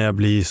i när jag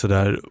blir så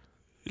där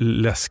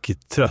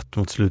läskigt trött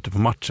mot slutet på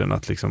matchen,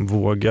 att liksom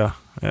våga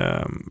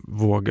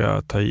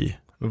ta i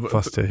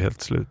fast jag är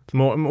helt slut.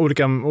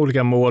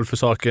 Olika mål för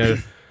saker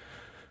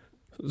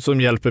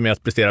som hjälper mig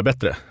att prestera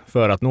bättre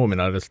för att nå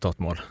mina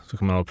resultatmål. Så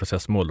kan man ha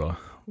processmål då.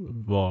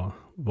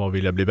 Vad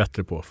vill jag bli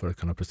bättre på för att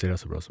kunna prestera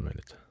så bra som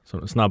möjligt?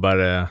 Så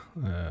snabbare,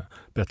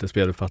 bättre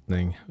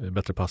speluppfattning,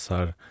 bättre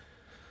passar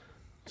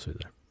och så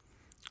vidare.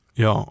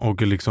 Ja,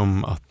 och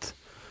liksom att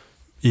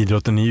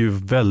idrotten är ju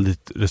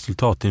väldigt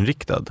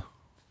resultatinriktad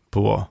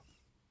på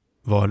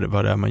vad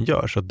det är man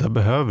gör. Så att där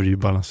behöver det ju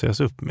balanseras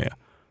upp med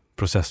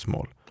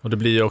processmål. Och det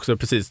blir ju också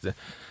precis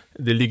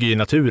det ligger i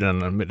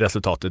naturen med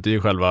resultatet. Det är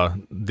ju själva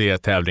det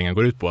tävlingen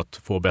går ut på, att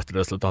få bättre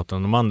resultat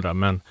än de andra.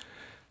 Men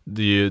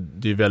det är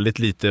ju väldigt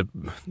lite,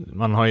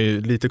 man har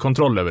ju lite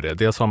kontroll över det.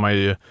 Dels har man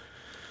ju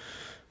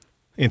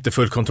inte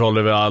full kontroll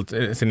över allt,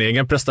 sin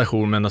egen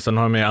prestation, men sen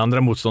har man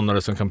andra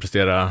motståndare som kan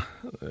prestera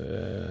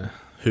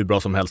hur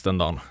bra som helst en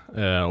dag.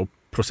 Och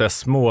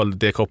processmål,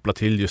 det är kopplat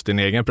till just din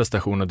egen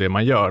prestation, och det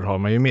man gör har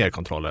man ju mer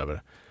kontroll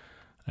över.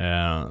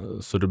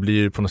 Så det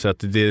blir på något sätt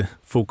det är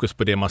fokus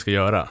på det man ska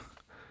göra.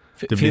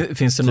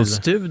 Finns det någon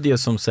studie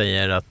som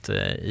säger att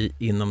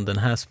inom den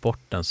här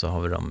sporten så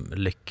har vi de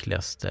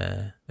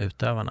lyckligaste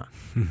utövarna?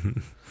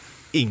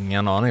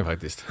 Ingen aning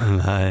faktiskt.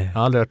 Nej. Jag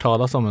har aldrig hört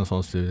talas om en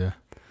sån studie.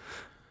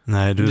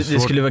 Nej, det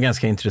skulle vara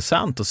ganska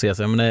intressant att se.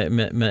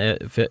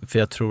 För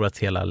jag tror att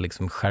hela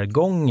liksom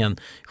jargongen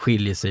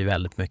skiljer sig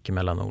väldigt mycket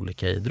mellan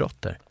olika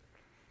idrotter.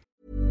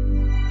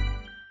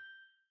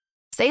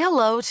 Say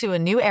hello to a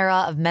new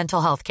era of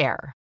mental health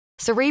care.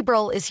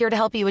 Cerebral is here to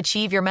help you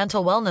achieve your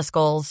mental wellness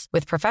goals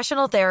with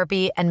professional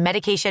therapy and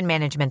medication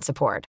management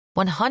support.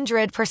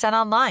 100%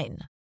 online.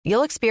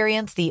 You'll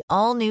experience the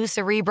all-new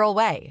Cerebral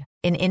Way,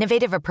 an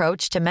innovative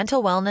approach to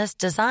mental wellness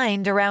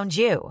designed around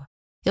you.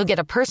 You'll get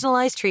a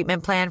personalized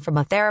treatment plan from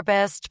a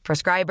therapist,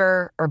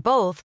 prescriber, or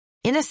both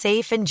in a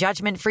safe and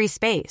judgment-free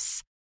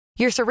space.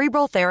 Your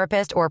Cerebral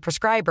therapist or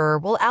prescriber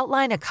will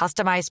outline a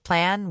customized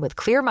plan with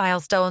clear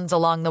milestones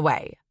along the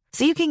way,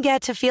 so you can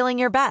get to feeling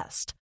your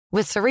best.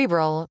 With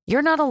Cerebral,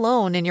 you're not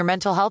alone in your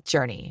mental health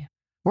journey.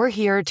 We're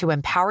here to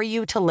empower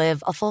you to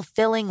live a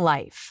fulfilling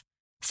life.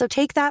 So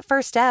take that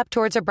first step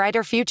towards a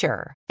brighter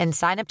future and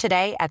sign up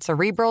today at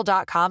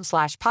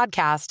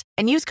Cerebral.com/podcast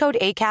and use code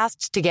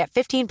ACAST to get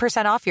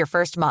 15% off your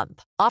first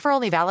month. Offer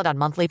only valid on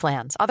monthly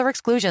plans. Other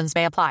exclusions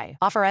may apply.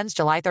 Offer ends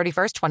July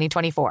 31st,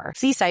 2024.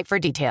 See site for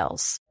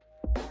details.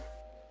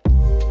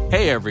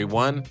 Hey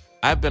everyone,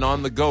 I've been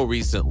on the go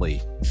recently.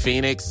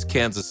 Phoenix,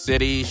 Kansas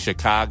City,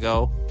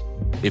 Chicago.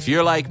 If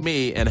you're like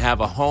me and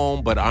have a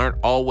home but aren't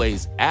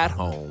always at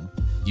home,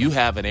 you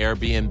have an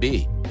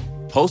Airbnb.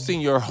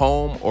 Hosting your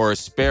home or a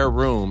spare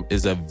room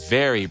is a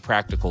very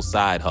practical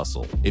side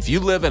hustle. If you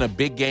live in a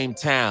big game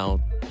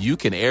town, you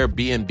can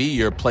Airbnb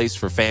your place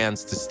for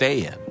fans to stay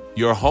in.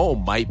 Your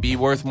home might be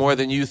worth more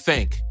than you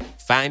think.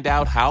 Find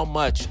out how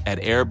much at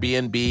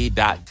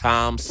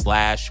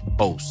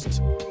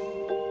airbnb.com/host.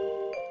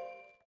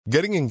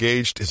 Getting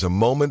engaged is a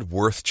moment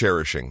worth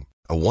cherishing.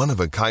 A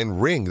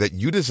one-of-a-kind ring that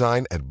you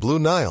design at Blue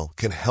Nile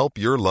can help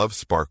your love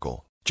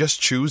sparkle.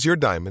 Just choose your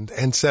diamond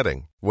and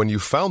setting. When you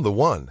found the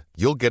one,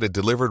 you'll get it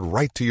delivered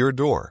right to your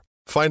door.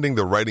 Finding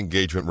the right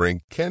engagement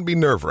ring can be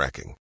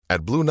nerve-wracking.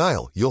 At Blue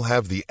Nile, you'll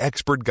have the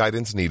expert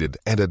guidance needed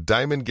and a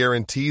diamond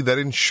guarantee that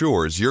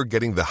ensures you're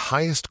getting the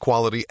highest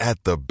quality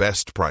at the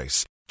best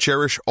price.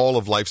 Cherish all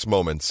of life's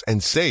moments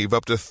and save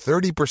up to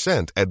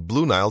 30% at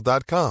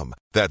BlueNile.com.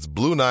 That's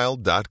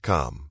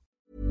BlueNile.com.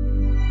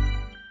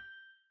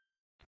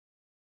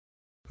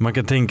 Man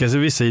kan tänka sig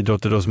vissa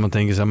idrotter då som man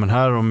tänker så här, men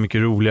här är de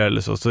mycket roligare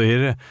eller så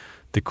är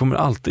det kommer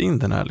alltid in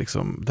den här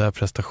liksom, där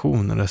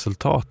prestationen,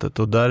 resultatet,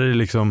 och där är det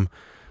liksom,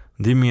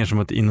 det är mer som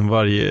att inom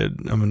varje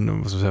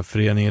vad ska jag säga,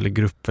 förening eller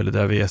grupp eller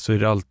där vi är, så är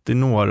det alltid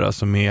några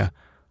som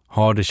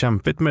har det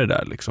kämpigt med det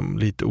där liksom,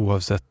 lite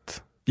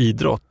oavsett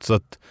idrott. Så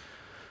att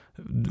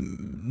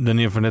den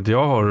erfarenhet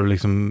jag har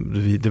liksom,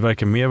 det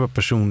verkar mer vara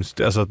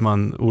alltså att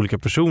olika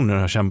personer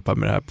har kämpat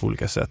med det här på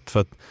olika sätt, för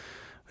att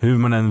hur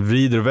man än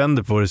vrider och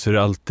vänder på det så är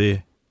det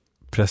alltid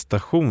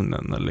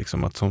prestationen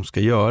liksom, att som ska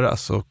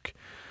göras. Och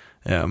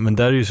men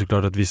där är ju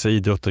såklart att vissa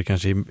idrotter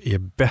kanske är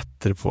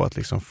bättre på att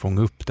liksom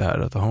fånga upp det här,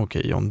 att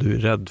okej, om du är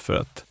rädd för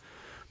att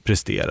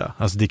prestera,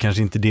 alltså det är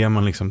kanske inte det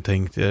man liksom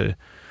tänkte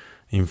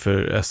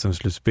inför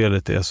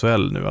SM-slutspelet i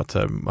SHL nu, att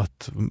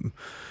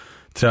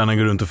tränaren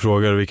går runt och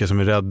frågar vilka som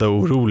är rädda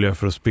och oroliga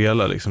för att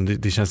spela liksom.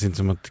 Det känns inte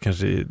som att det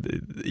kanske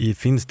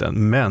finns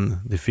den, men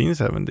det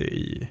finns även det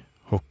i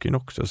hockeyn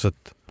också, så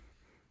att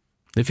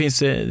det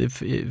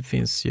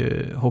finns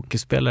ju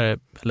hockeyspelare,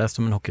 jag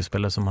läste om en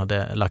hockeyspelare som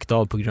hade lagt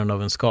av på grund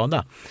av en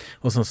skada,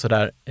 och som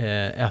sådär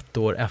 1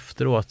 år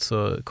efteråt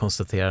så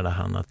konstaterade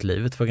han att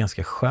livet var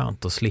ganska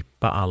skönt att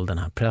slippa all den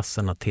här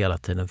pressen, att hela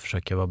tiden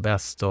försöka vara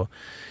bäst, och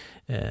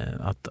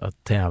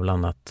att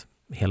tävlan, att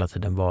hela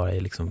tiden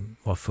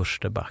vara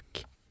första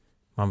back.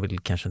 Man vill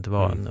kanske inte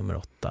vara nummer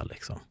 8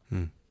 liksom.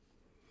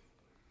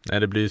 Nej,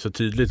 det blir så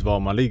tydligt var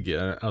man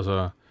ligger,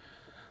 alltså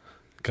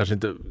kanske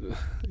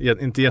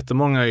inte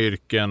jättemånga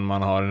yrken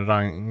man har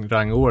en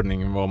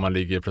rangordning var man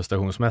ligger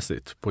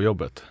prestationsmässigt på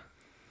jobbet.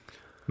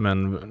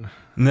 Men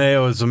nej,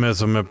 och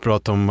som jag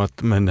pratade om,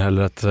 att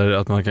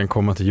man kan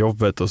komma till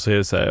jobbet och så är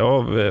det så här,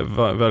 ja,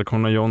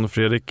 välkomna John och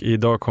Fredrik.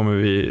 Idag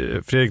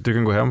kommer Fredrik, du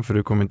kan gå hem för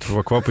du kommer inte få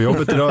vara kvar på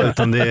jobbet idag,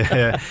 utan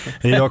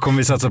idag kommer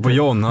vi satsa på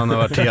John. Han har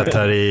varit het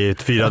här i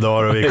 4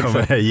 dagar och vi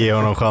kommer ge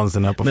honom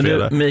chansen här på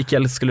fredag. Men du,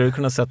 Mikael, skulle du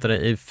kunna sätta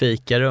dig i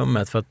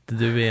fikarummet, för att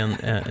du är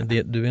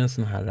en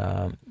sån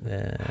här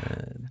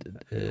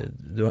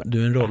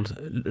du är en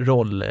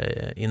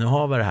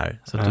rollinnehavare här,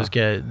 så att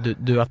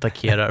du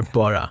attackerar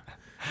bara.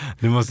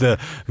 Vi måste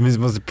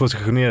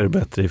positionera dig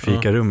bättre i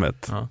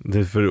fikarummet. Ja. Det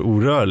är för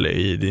orörlig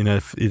i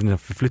dina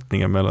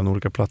förflyttningar mellan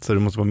olika platser. Du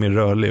måste vara mer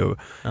rörlig och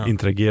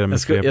interagera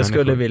med fler människor. Jag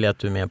skulle vilja att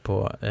du är med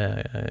på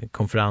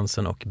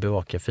konferensen och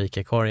bevaka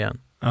fikakorgen.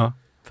 Ja.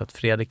 För att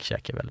Fredrik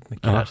käkar väldigt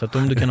mycket där. Så att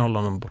om du kan hålla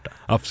honom borta.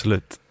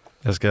 Absolut.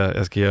 Jag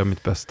ska göra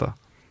mitt bästa.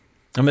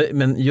 Ja,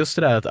 men just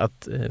det där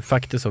att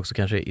faktiskt också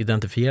kanske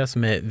identifiera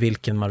sig med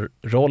vilken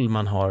roll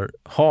man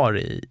har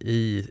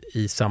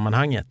i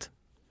sammanhanget.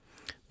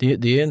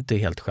 Det är inte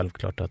helt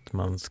självklart att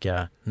man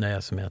ska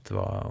nöja sig med att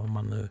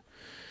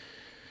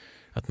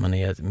att man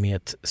är med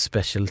ett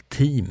special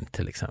team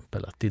till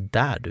exempel, att det är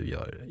där du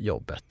gör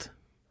jobbet.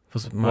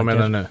 Vad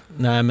menar du nu?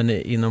 Nej, men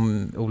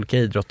inom olika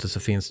idrotter så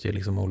finns det ju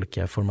liksom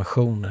olika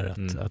formationer,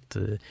 att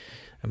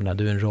jag menar,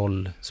 du är en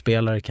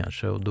rollspelare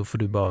kanske, och då får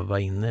du bara vara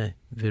inne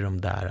vid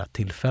de där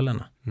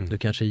tillfällena. Du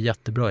kanske är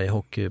jättebra i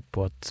hockey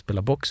på att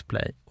spela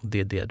boxplay, och det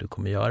är det du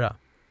kommer göra.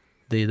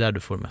 Det är där du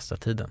får mesta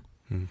tiden.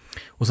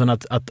 Och sen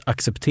att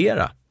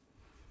acceptera,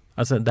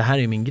 alltså det här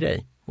är min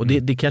grej, och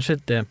det kanske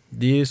inte,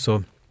 det är ju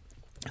så,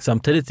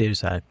 samtidigt är det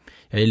så här,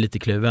 jag är lite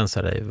kluven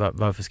så här,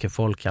 varför ska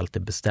folk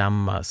alltid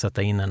bestämma,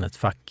 sätta in en ett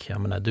fack,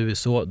 jag menar, du är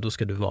så, då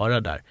ska du vara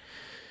där,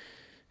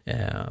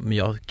 men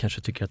jag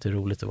kanske tycker att det är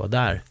roligt att vara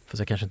där, fast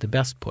jag kanske inte är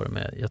bäst på det,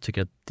 men jag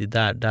tycker att det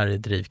där är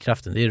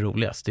drivkraften, det är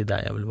roligast, det är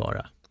där jag vill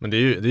vara. Men det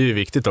är ju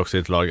viktigt också i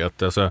ett lag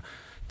att alltså,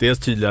 dels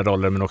tydliga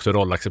roller men också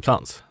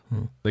rollacceptans.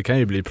 Det kan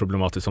ju bli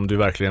problematiskt om du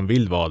verkligen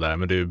vill vara där,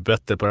 men du är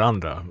bättre på det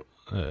andra.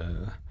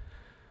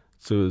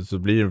 Så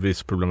blir det en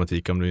viss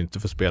problematik om du inte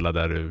får spela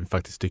där du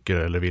faktiskt tycker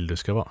eller vill du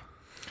ska vara.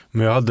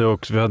 Men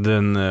vi hade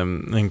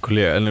en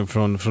kollega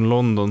från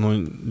London,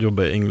 hon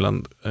jobbar i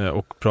England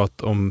och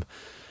pratade om,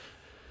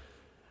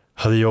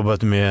 hade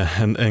jobbat med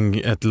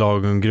ett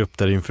lag och en grupp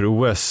där inför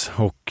OS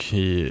och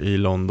i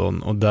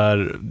London, och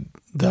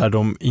där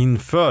de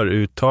inför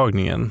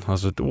uttagningen,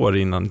 alltså ett år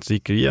innan,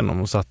 gick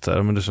igenom och satt så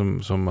här, men det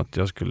är som att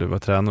jag skulle vara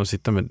tränare och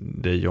sitta med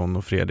dig, John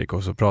och Fredrik,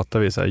 och så pratar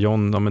vi så här: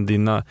 John, men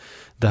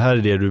det här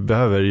är det du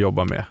behöver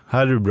jobba med.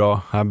 Här är du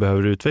bra, här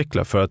behöver du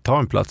utveckla för att ta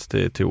en plats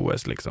till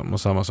OS liksom.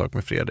 Och samma sak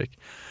med Fredrik.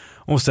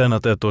 Och sen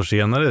att ett år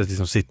senare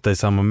liksom sitta i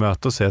samma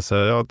möte och säga så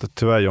här: ja,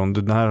 tyvärr John,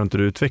 det här har inte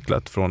du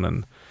utvecklat från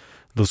en...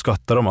 Då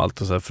skattar de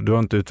allt och så här, för du har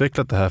inte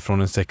utvecklat det här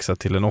från en 6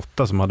 till en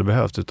 8 som hade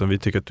behövts, utan vi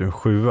tycker att du är en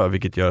 7,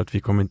 vilket gör att vi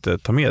kommer inte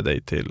ta med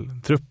dig till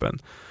truppen.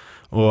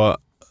 Och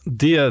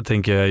det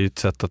tänker jag är ju ett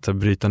sätt att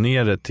bryta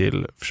ner det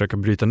till, försöka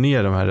bryta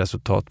ner de här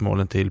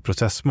resultatmålen till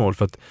processmål,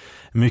 för att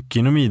mycket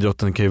inom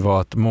idrotten kan ju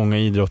vara att många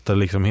idrottare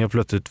liksom helt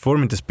plötsligt får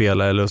de inte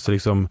spela, eller så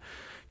liksom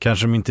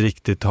kanske de inte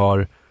riktigt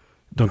har...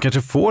 De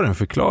kanske får en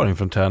förklaring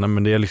från tränaren,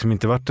 men det har liksom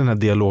inte varit den här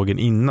dialogen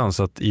innan,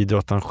 så att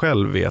idrottaren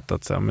själv vet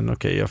att så här, men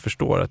okej, jag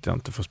förstår att jag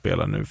inte får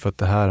spela nu för att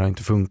det här har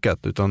inte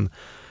funkat, utan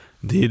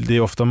det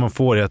är ofta man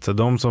får att så här,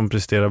 de som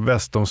presterar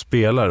bäst, de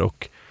spelar,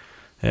 och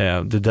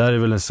det där är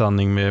väl en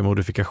sanning med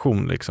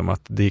modifikation liksom,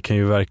 att det kan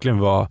ju verkligen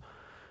vara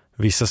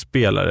vissa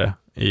spelare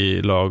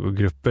i lag och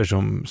grupper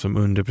som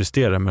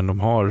underpresterar, men de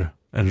har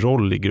en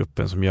roll i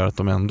gruppen som gör att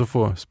de ändå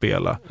får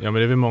spela. Ja, men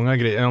det är väl många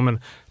grejer. Ja,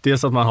 men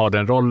dels att man har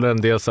den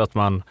rollen, dels att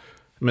man,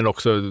 men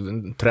också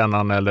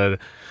tränaren eller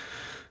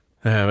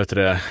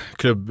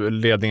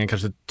klubbledningen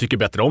kanske tycker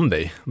bättre om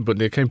dig.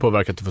 Det kan ju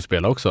påverka att du får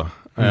spela också.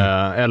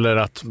 Eller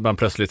att man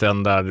plötsligt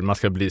ändrar, man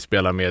ska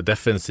spela mer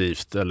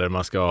defensivt, eller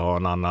man ska ha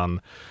en annan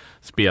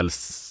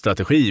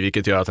spelstrategi,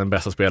 vilket gör att den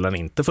bästa spelaren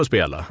inte får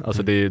spela.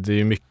 Alltså det är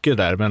ju mycket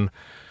där, men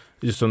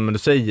just som du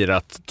säger,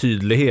 att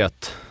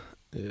tydlighet,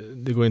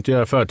 det går inte att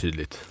göra för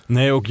tydligt.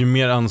 Nej, och ju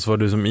mer ansvar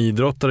du som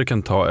idrottare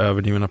kan ta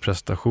över dina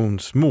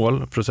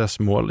prestationsmål,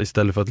 processmål,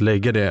 istället för att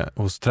lägga det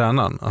hos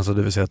tränaren. Alltså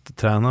det vill säga att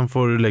tränaren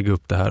får lägga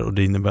upp det här, och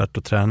det innebär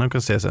att tränaren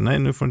kan säga så här: nej,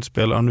 nu får du inte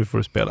spela, och nu får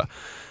du spela.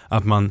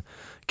 Att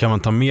kan man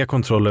ta mer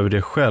kontroll över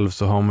det själv,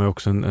 så har man ju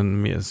också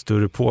en mer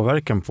större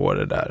påverkan på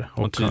det där.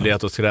 Och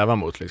tydlighet att sträva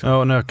mot liksom. Ja,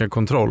 och en ökad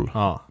kontroll.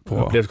 Ja,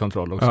 upplevd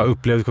kontroll också. Ja,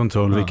 upplevd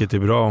kontroll, vilket är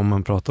bra om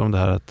man pratar om det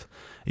här att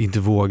inte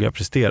våga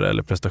prestera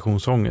eller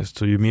prestationsångest.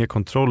 Så ju mer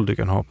kontroll du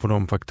kan ha på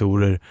de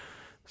faktorer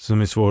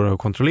som är svåra att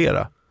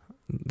kontrollera,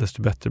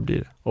 desto bättre blir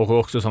det. Och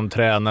också som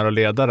tränare och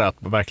ledare att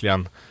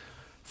verkligen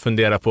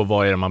fundera på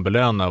vad är det man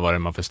belönar, vad är det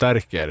man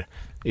förstärker.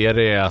 Är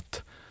det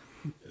att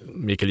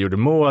Mikael gjorde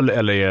mål,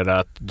 eller är det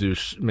att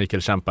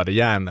Mikael kämpade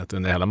järnet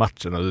under hela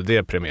matchen och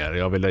det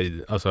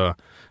premierar? Alltså,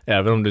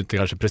 även om du inte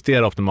kanske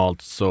presterar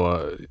optimalt,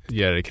 så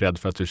ger det cred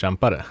för att du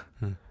kämpade.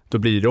 Då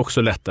blir det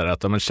också lättare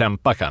att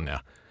kämpa kan jag.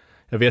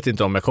 Jag vet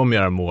inte om jag kommer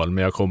göra mål,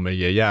 men jag kommer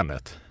ge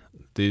järnet.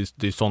 Det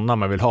är sådana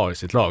man vill ha i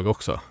sitt lag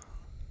också.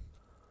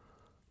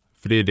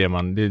 För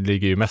det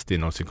ligger ju mest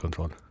inom sin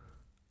kontroll.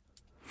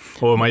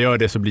 Och om man gör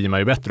det, så blir man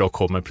ju bättre och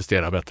kommer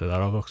prestera bättre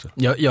därav också.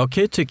 Jag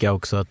kan ju tycka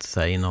också att så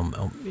här,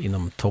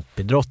 inom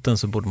toppidrotten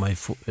så borde man ju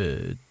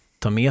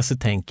ta med sig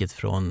tänket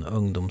från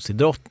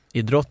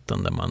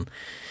ungdomsidrotten, där man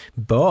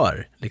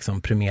bör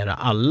liksom premiera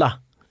alla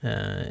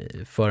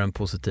för en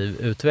positiv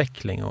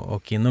utveckling,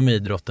 och inom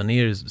idrotten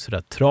är det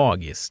sådär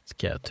tragiskt,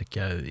 kan jag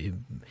tycka,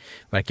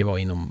 verkar vara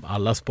inom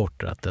alla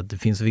sporter, att det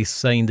finns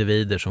vissa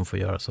individer som får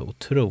göra så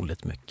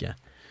otroligt mycket,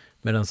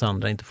 medan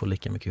andra inte får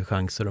lika mycket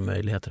chanser och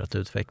möjligheter att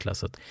utvecklas.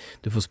 Så att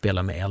du får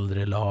spela med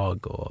äldre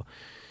lag, och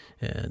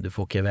du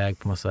får åka iväg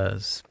på massa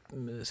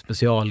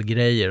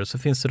specialgrejer, och så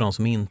finns det de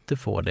som inte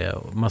får det,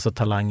 och massa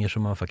talanger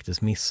som man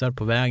faktiskt missar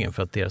på vägen,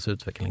 för att deras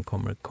utveckling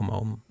kommer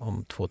komma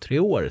om 2-3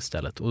 år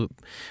istället.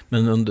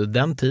 Men under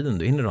den tiden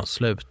då hinner de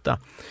sluta.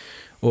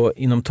 Och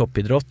inom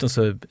toppidrotten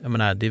så, jag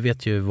menar, det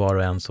vet ju var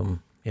och en som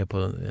är på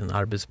en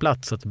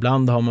arbetsplats, att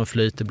ibland har man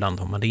flyt, ibland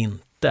har man det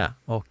inte.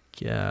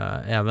 Och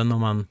även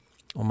om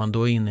man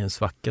då är inne i en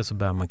svacka, så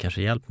behöver man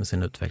kanske hjälp med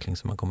sin utveckling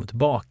så man kommer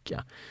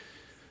tillbaka.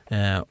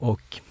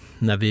 Och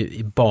när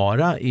vi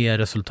bara är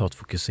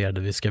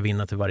resultatfokuserade, vi ska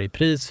vinna till varje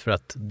pris för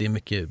att det är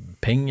mycket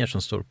pengar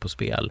som står på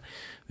spel,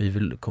 vi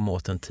vill komma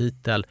åt en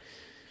titel,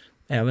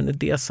 även i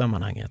det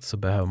sammanhanget så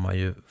behöver man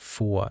ju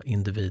få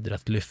individer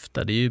att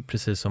lyfta. Det är ju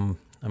precis som,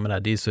 jag menar,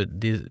 det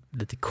är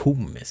lite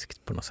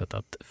komiskt på något sätt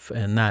att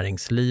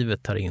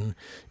näringslivet tar in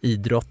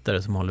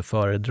idrottare som håller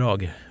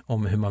föredrag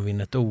om hur man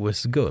vinner ett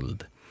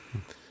OS-guld.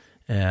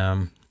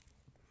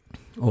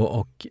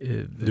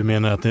 Du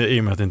menar att i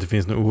och med att det inte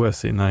finns något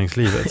OS i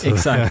näringslivet?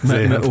 Exakt,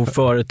 och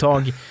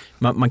företag,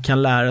 man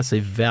kan lära sig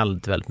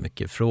väldigt, väldigt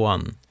mycket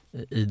från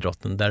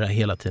idrotten, där det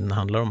hela tiden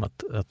handlar om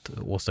att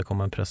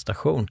åstadkomma en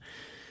prestation.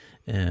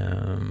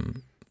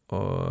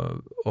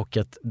 Och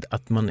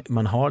att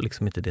man har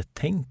liksom inte det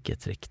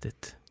tänket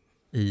riktigt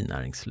i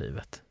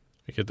näringslivet.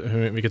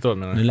 Vilket år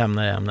menar du? Nu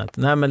lämnar jag ämnet.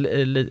 Nej, men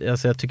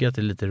alltså, jag tycker att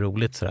det är lite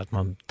roligt så att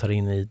man tar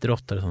in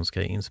idrottare som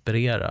ska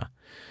inspirera.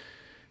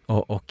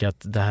 Och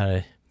att det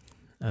här,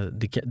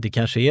 det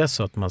kanske är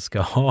så att man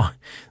ska ha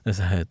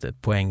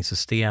ett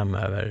poängsystem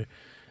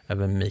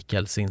över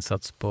Mikaels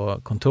insats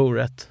på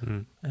kontoret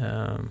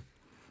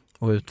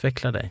och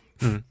utveckla dig.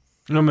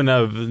 Ja,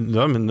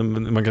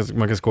 men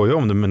man kan skoja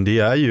om det, men det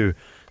är ju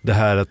det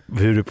här att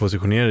hur du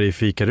positionerar dig i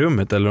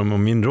fikarummet, eller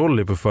om min roll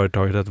är på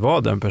företaget att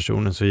vara den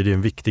personen, så är det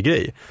en viktig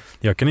grej.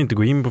 Jag kan inte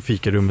gå in på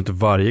fikarummet och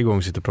varje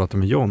gång sitta och prata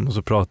med John, och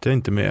så pratar jag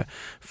inte med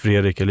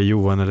Fredrik eller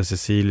Johan eller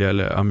Cecilia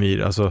eller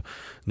Amir. Alltså,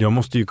 jag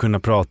måste ju kunna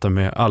prata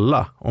med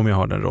alla om jag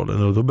har den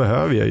rollen, och då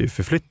behöver jag ju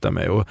förflytta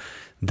mig. Och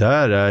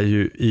där är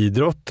ju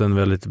idrotten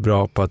väldigt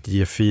bra på att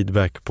ge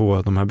feedback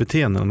på de här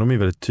beteendena. De är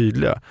väldigt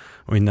tydliga.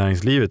 Och i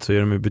näringslivet så är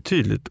de ju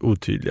betydligt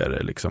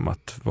otydligare liksom,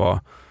 att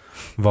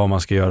vad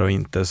man ska göra och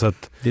inte. Så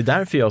att, det är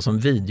därför jag som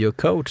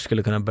videocoach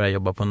skulle kunna börja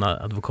jobba på en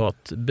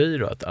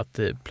advokatbyrå. Att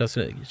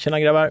plötsligt, tjena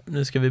grabbar,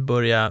 nu ska vi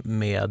börja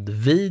med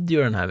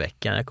video den här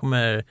veckan. Jag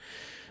kommer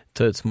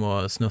ta ut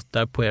små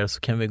snuttar på er, så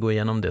kan vi gå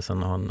igenom det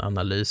sen och ha en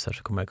analys här,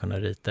 så kommer jag kunna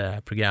rita det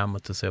här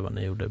programmet och se vad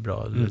ni gjorde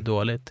bra eller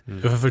dåligt.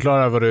 Du får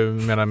förklara vad du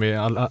menar med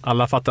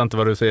alla fattar inte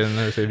vad du säger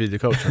när du säger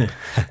videocoach.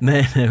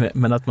 nej,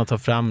 men att man tar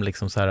fram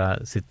liksom så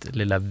här sitt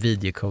lilla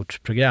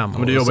videocoachprogram.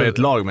 Men du jobbar i ett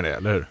lag med det,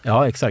 eller hur?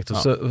 Ja, exakt.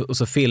 Och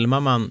så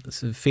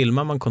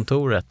filmar man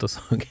kontoret, och så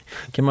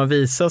kan man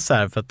visa så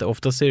här, för att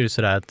oftast är det ju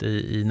så där att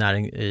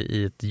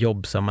i ett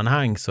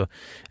jobbsammanhang, så,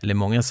 eller i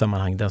många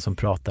sammanhang, den som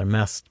pratar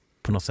mest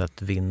på något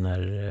sätt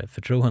vinner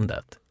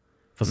förtroendet.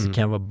 Fast det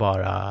kan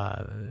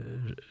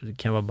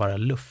vara bara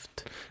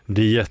luft.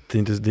 det är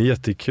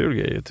jättekul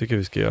grej. Jag tycker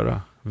vi ska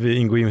göra. Vi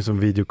ingår in som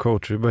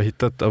videocoach. Vi bara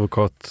hittat ett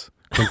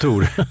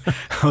advokatkontor.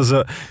 Och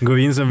så går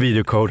vi in som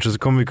videocoach, och så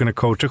kommer vi kunna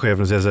coacha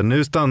chefen och säga så här: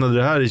 nu stannade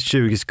det här i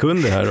 20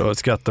 sekunder här och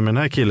skratta med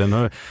den här killen,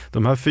 och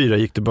de här 4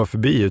 gick det bara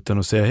förbi utan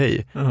att säga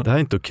hej. Det här är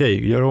inte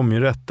okej. Gör om ju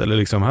rätt. Eller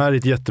liksom, här är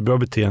ett jättebra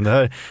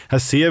beteende. Här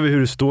ser vi hur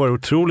du står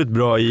otroligt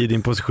bra i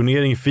din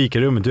positionering i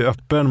fikarummet. Du är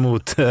öppen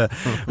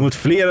mot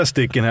flera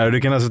stycken här.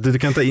 Du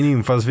kan ta in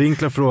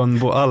infallsvinklar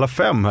från alla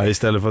 5 här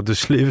istället för att du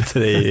sluter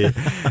dig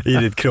i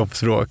ditt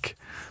kroppsspråk.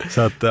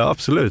 Så att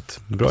absolut,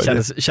 bra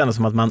idé. Kändes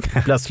som att man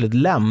plötsligt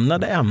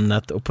lämnade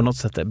ämnet och på något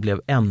sätt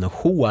blev ännu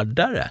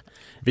hårdare.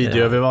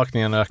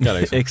 Videoövervakningen ökar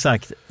liksom.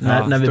 Exakt,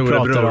 när vi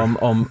pratar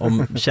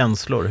om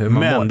känslor, hur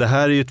man mår. Det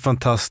här är ju ett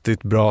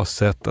fantastiskt bra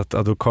sätt att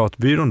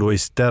advokatbyrån då,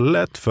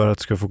 istället för att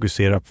ska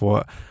fokusera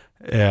på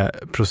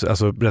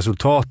alltså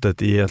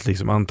resultatet i att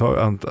liksom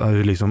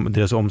liksom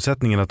deras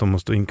omsättning, att de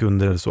måste in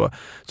kunder eller så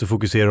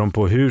fokuserar de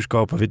på hur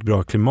skapar vi ett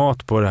bra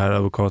klimat på det här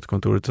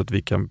advokatkontoret så att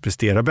vi kan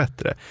prestera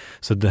bättre.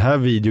 Så det här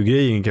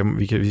videogrejen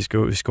vi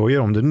skojar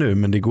om det nu,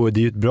 men det är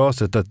ju ett bra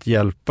sätt att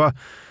hjälpa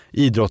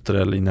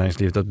idrottare eller i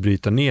näringslivet att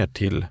bryta ner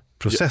till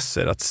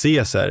processer, att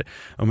se så här,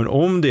 ja, men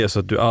om det är så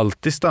att du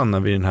alltid stannar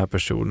vid den här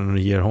personen och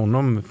ger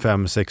honom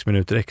 5-6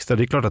 minuter extra,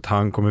 det är klart att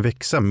han kommer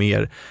växa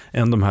mer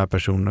än de här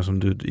personerna som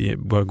du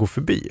bara går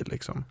förbi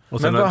liksom.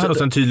 Och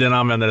sen tydligen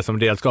använder det som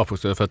redskap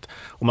också, för att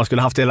om man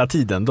skulle haft det hela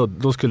tiden,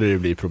 då skulle det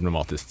bli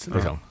problematiskt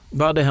liksom.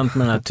 Vad hade hänt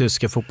med den här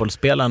tyska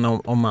fotbollsspelaren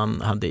om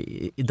man hade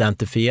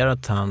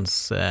identifierat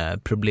hans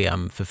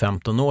problem för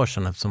 15 år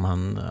sedan, eftersom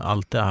han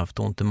alltid har haft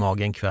ont i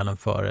magen kvällen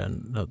före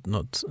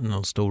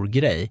någon stor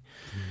grej?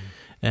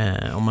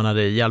 Om man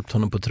hade hjälpt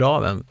honom på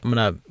traven.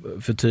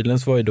 För tydligen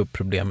var ju då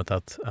problemet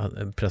att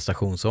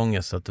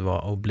prestationsångest, att det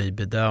var att bli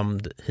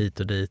bedömd hit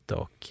och dit,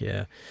 och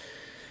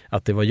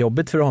att det var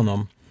jobbigt för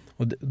honom.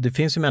 Och det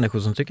finns ju människor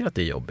som tycker att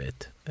det är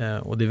jobbigt.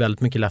 Och det är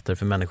väldigt mycket lättare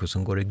för människor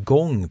som går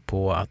igång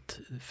på att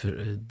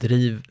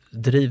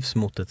drivs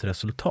mot ett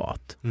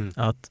resultat.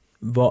 Att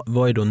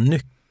vad är då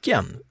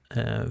nyckeln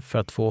för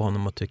att få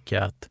honom att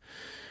tycka att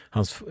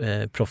hans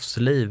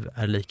proffsliv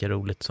är lika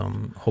roligt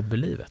som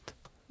hobbylivet?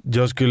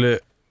 Jag skulle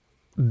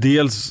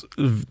dels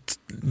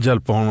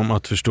hjälpa honom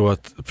att förstå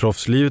att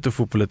proffslivet och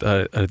fotbollet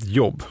är ett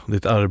jobb. Det är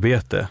ett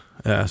arbete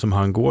som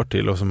han går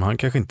till och som han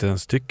kanske inte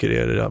ens tycker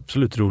är det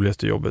absolut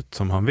roligaste jobbet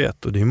som han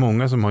vet. Och det är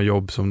många som har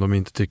jobb som de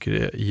inte tycker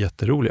är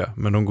jätteroliga,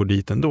 men de går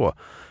dit ändå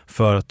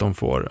för att de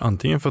får,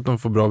 antingen för att de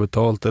får bra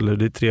betalt, eller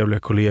det är trevliga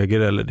kollegor,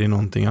 eller det är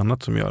någonting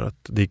annat som gör att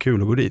det är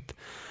kul att gå dit.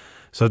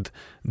 Så att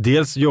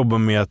dels jobba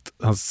med att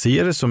han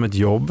ser det som ett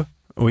jobb,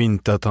 och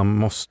inte att han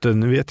måste,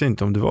 nu vet jag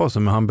inte om det var så,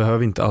 men han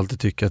behöver inte alltid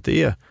tycka att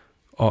det är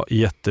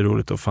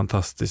jätteroligt och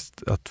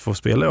fantastiskt att få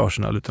spela i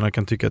Arsenal, utan han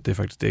kan tycka att det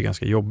faktiskt är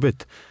ganska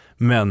jobbigt,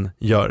 men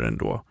gör det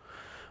ändå.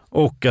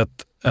 Och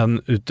att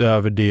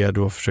utöver det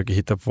då försöker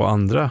hitta på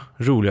andra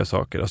roliga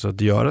saker, alltså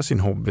att göra sin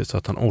hobby så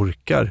att han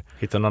orkar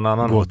hitta någon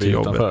annan gå till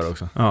jobbet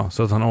också. Ja,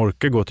 så att han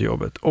orkar gå till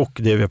jobbet. Och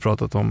det vi har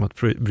pratat om,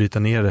 att bryta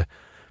ner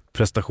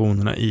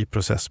prestationerna i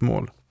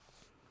processmål.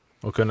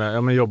 Och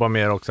kunna jobba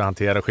mer också,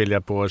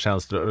 skilja på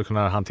känslor och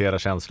kunna hantera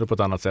känslor på ett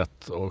annat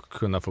sätt och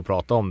kunna få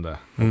prata om det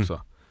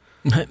också.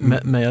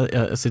 Men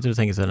jag sitter och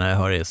tänker så när jag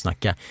hör er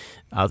snacka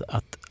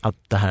att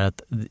det här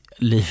att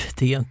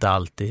livet är inte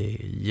alltid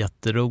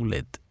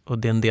jätteroligt, och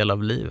det är en del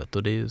av livet,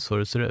 och det är ju så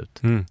det ser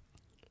ut.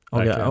 Och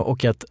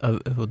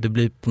det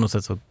blir på något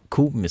sätt så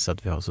komiskt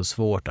att vi har så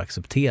svårt att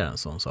acceptera en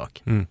sån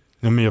sak.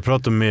 Ja, men jag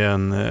pratade med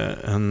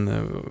en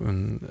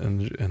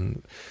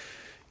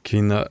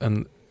kvinna,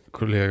 en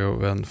kollega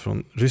och vän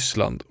från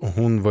Ryssland, och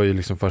hon var ju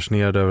liksom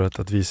fascinerad över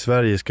att vi i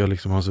Sverige ska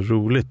liksom ha så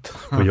roligt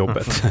på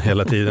jobbet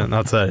hela tiden,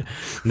 att så här,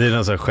 det är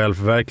en så här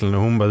självförverkligande,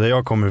 och hon bara, där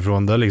jag kommer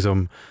ifrån, där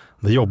liksom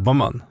Där jobbar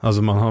man.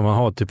 Alltså man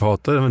har typ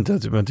hatar det, man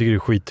tycker det är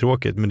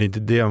skittråkigt, men det är inte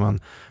det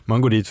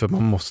man går dit för att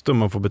man måste och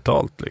man får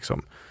betalt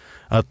liksom.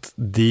 Att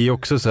det är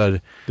också så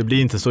här, det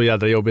blir inte så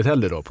jävla jobbigt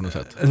heller då på något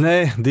sätt.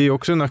 Nej, det är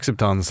också en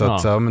acceptans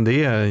att så här, men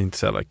det är inte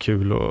så jävla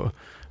kul att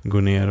gå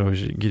ner och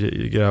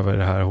gräva i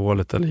det här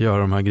hålet eller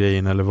göra de här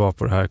grejerna eller vara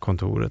på det här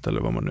kontoret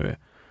eller vad man nu är.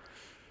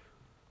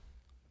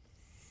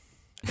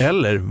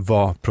 Eller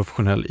vara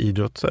professionell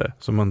idrottare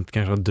som man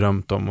kanske har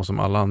drömt om och som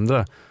alla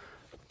andra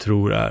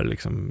tror är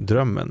liksom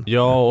drömmen.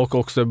 Ja, och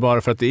också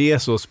bara för att det är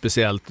så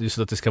speciellt, just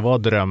att det ska vara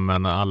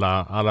drömmen,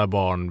 alla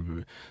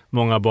barn,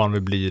 många barn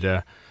vill bli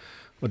det,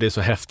 och det är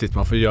så häftigt,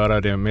 man får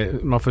göra det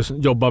man får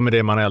jobba med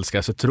det man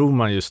älskar, så tror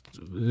man just,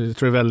 jag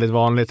tror det är väldigt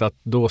vanligt att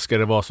då ska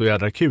det vara så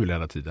jävla kul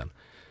hela tiden.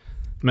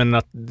 Men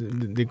att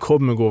det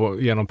kommer gå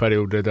igenom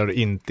perioder där det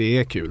inte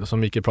är kul, som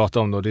Mikael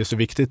pratar om då, det är så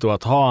viktigt då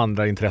att ha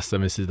andra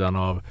intressen vid sidan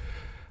av,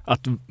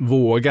 att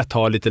våga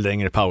ta lite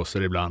längre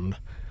pauser ibland.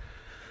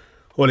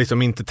 Och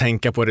liksom inte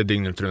tänka på det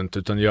dygnet runt,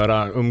 utan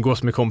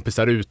umgås med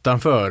kompisar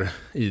utanför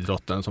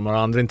idrotten som har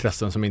andra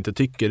intressen som inte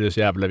tycker det är så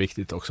jävla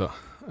viktigt också.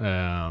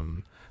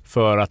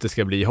 För att det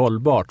ska bli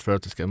hållbart, för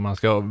att man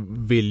ska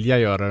vilja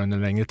göra det under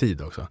en längre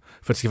tid också.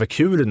 För att det ska vara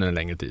kul under en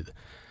längre tid.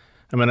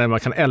 Jag menar,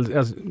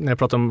 när jag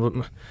pratar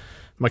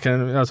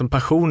om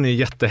passion är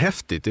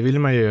jättehäftigt, det vill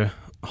man ju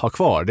ha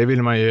kvar. Det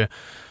vill man ju,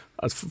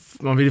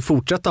 man vill ju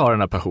fortsätta ha den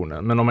här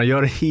passionen, men om man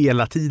gör det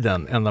hela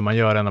tiden, enda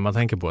man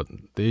tänker på,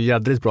 det är ju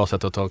jädrigt bra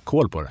sätt att ta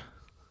koll på det.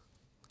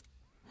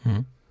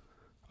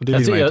 Och det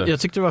jag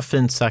tyckte det var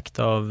fint sagt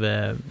av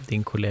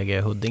din kollega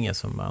i Huddinge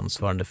som var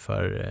ansvarande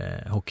för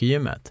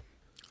hockeygymmet.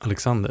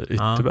 Alexander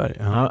Ytterberg.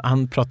 Ja.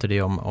 Han pratade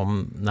ju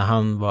om när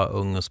han var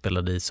ung och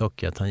spelade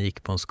ishockey, att han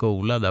gick på en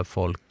skola där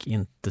folk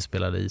inte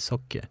spelade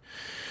ishockey.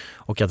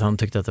 Och att han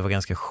tyckte att det var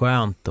ganska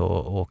skönt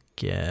att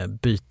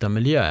byta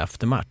miljö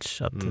efter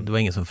match. Att det var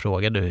ingen som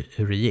frågade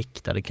hur det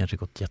gick. Det hade kanske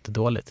gått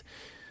jättedåligt.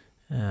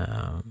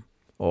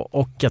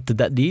 Och att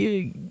det är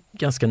ju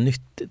ganska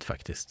nyttigt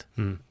faktiskt.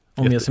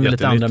 Om med sig med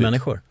lite andra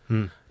människor.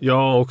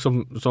 Ja, och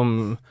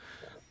som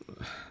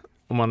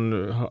om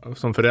man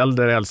som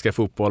förälder älskar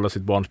fotboll och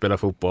sitt barn spelar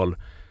fotboll,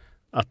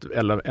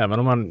 även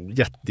om man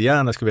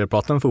jättegärna skulle vilja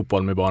prata om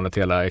fotboll med barnet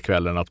hela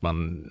kvällen, att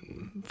man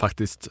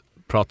faktiskt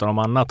pratar om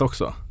annat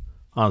också.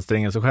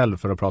 Anstränger sig själv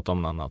för att prata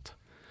om annat.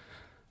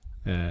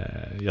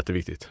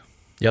 Jätteviktigt.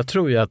 Jag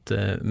tror ju att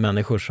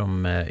människor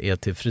som är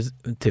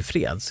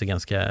tillfreds är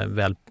ganska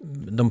väl,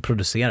 de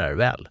producerar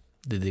väl.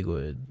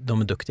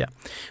 De är duktiga.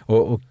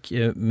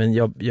 Men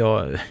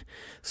jag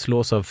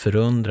slås av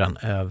förundran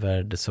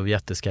över det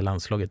sovjetiska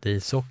landslaget i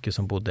ishockey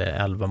som bodde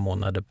 11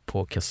 månader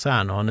på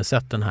kasern. Och har ni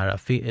sett den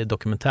här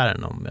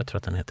dokumentären om, jag tror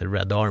att den heter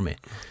Red Army?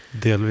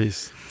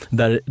 Delvis.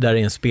 Där är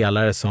en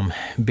spelare som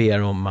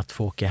ber om att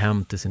få åka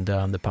hem till sin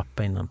döende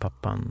pappa innan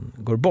pappan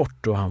går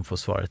bort, och han får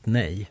svaret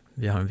nej.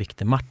 Vi har en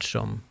viktig match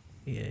som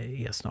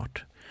är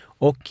snart.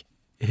 Och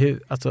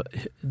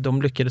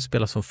de lyckades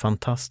spela så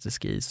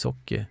fantastisk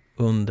ishockey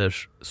under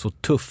så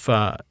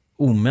tuffa,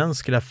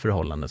 omänskliga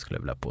förhållanden, skulle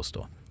jag vilja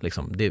påstå.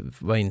 Liksom, det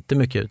var inte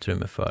mycket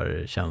utrymme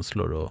för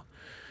känslor och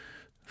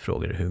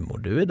frågor, hur mår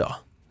du idag?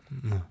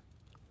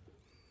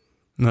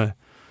 Nej,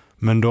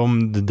 men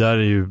det där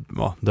är ju,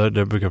 ja,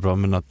 där brukar jag prata,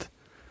 men att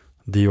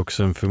det är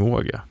också en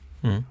förmåga.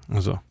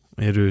 Alltså,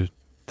 är du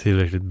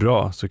tillräckligt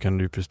bra så kan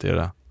du ju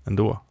prestera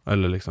ändå.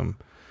 Eller liksom,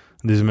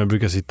 det är som jag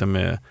brukar sitta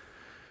med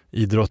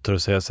idrottare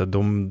och säga så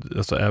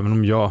att även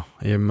om jag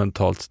är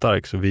mentalt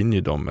stark så vinner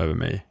ju de över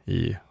mig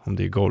i, om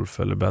det är golf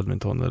eller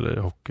badminton eller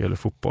hockey eller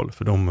fotboll,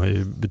 för de är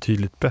ju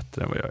betydligt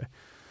bättre än vad jag är.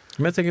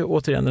 Men jag tänker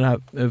återigen den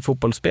här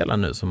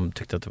fotbollsspelaren nu som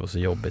tyckte att det var så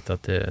jobbigt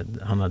att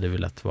han hade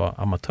velat vara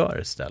amatör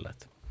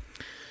istället.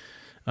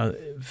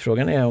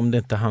 Frågan är om det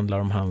inte handlar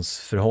om hans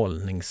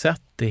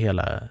förhållningssätt i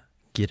hela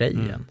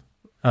grejen.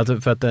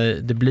 Alltså för att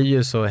det blir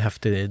ju så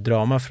häftigt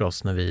drama för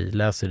oss när vi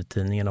läser i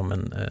tidningen om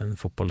en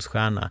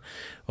fotbollsstjärna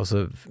och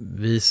så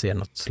vi ser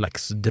något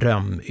slags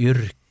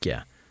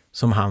drömyrke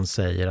som han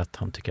säger att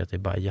han tycker att det är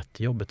bara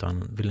jättejobbigt och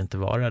han vill inte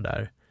vara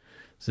där.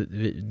 Så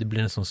det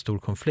blir en sån stor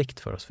konflikt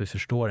för oss, vi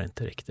förstår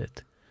inte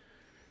riktigt.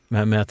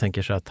 Men jag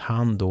tänker så att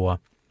han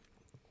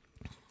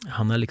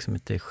har liksom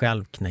inte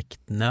själv knäckt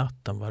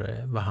nöten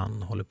vad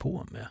han håller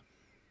på med.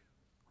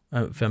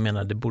 För jag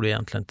menar, det borde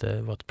egentligen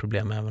inte vara ett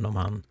problem även om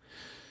han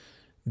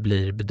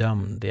blir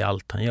bedömd i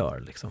allt han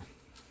gör liksom.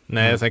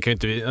 Nej, sen kan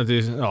ju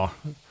inte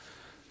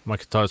man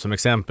kan ta det som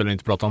exempel och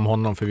inte prata om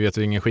honom, för vi vet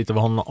ju ingen skit om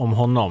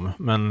honom,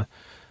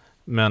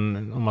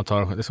 men om man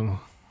tar liksom,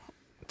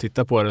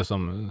 titta på det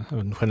som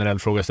en generell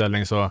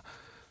frågeställning så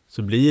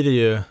blir det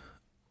ju,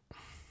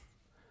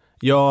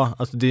 ja,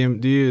 alltså det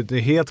är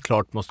helt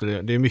klart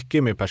det är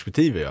mycket med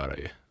perspektiv att göra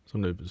ju,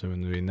 som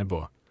du är inne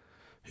på,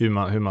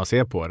 hur man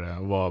ser på det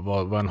och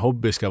vad en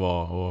hobby ska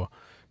vara och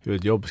hur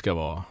ett jobb ska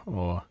vara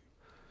och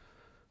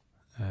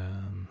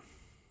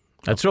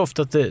jag tror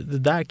ofta att det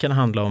där kan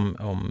handla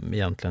om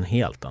egentligen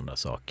helt andra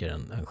saker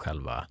än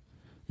själva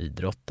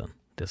idrotten.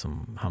 Det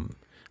som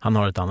han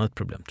har ett annat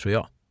problem, tror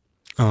jag.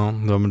 Ja,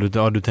 men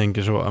du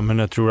tänker så. Men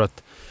jag tror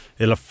att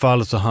i alla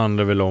fall så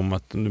handlar det väl om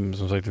att,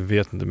 som sagt jag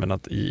vet inte, men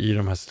att i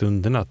de här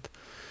stunderna att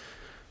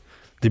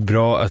det är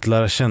bra att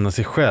lära känna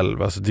sig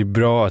själv. Alltså det är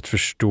bra att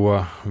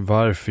förstå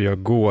varför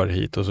jag går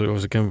hit. Och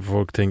så kan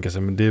folk tänka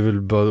sig, men det är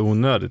väl bara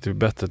onödigt. Det är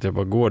bättre att jag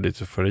bara går dit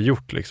så får det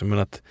gjort. Liksom. Men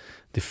att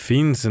det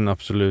finns en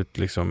absolut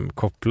liksom,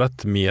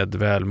 kopplat med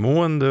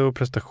välmående och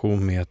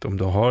prestation med att om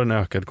du har en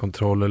ökad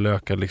kontroll eller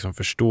ökad liksom,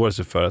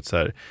 förståelse för att så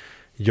här,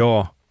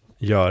 jag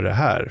gör det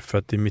här för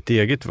att det är mitt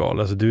eget val.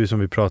 Alltså du som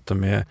vi pratade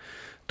med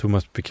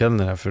Thomas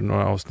Pikelner här för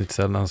några avsnitt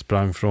sedan, han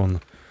sprang från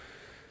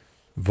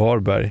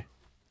Varberg.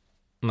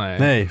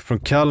 Nej, från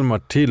Kalmar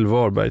till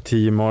Varberg,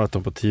 10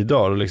 maraton på 10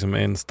 dagar och liksom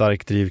en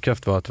stark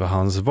drivkraft var att det var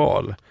hans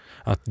val.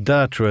 Att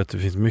där tror jag att det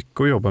finns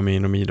mycket att jobba med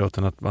inom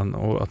idrotten, att man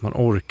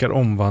orkar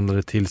omvandla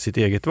det till sitt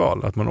eget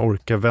val. Att man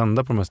orkar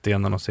vända på de här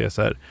stenarna och se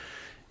så här,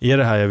 är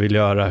det här jag vill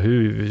göra?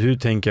 Hur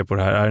tänker jag på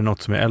det här? Är det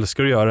något som jag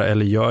älskar att göra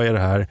eller gör jag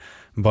det här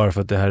bara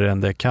för att det här är det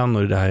enda jag kan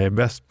och det här jag är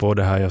bäst på och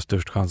det här jag har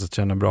störst chans att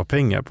tjäna bra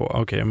pengar på?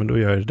 Okej, men då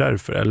gör jag det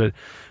därför. Eller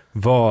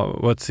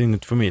what's in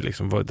it for me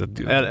liksom?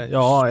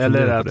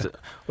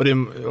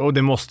 Och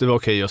det måste vara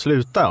okej att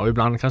sluta och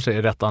ibland kanske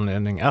är rätt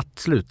anledning att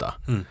sluta.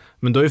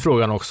 Men då är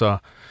frågan också,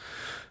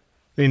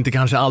 det är inte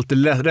kanske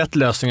alltid rätt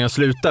lösning att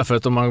sluta, för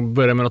att om man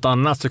börjar med något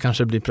annat så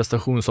kanske det blir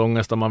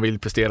prestationsångest om man vill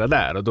prestera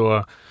där och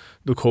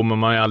då kommer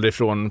man ju aldrig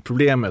ifrån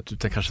problemet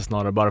utan kanske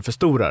snarare bara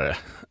förstorar det.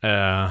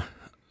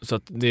 Så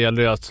att det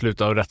gäller ju att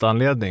sluta av rätt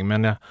anledning,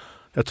 men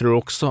jag tror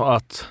också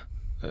att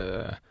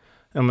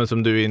men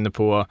som du är inne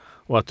på,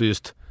 och att du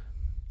just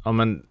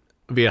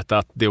veta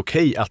att det är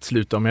okej att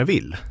sluta om jag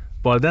vill.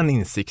 Bara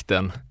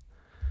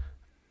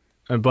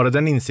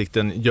den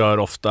insikten gör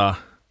ofta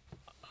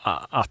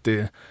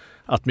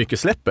att mycket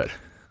släpper.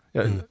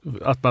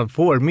 Att man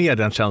får mer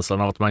den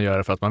känslan av att man gör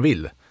det för att man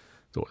vill.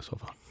 Då i så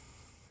fall.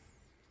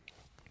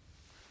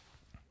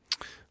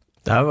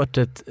 Det har varit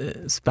ett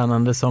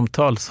spännande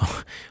samtal så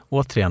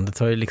återigen, det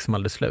tar ju liksom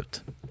aldrig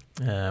slut.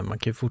 Man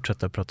kan ju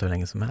fortsätta prata hur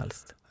länge som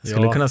helst. Jag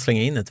skulle kunna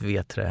slänga in ett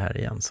V3 här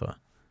igen så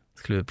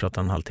skulle vi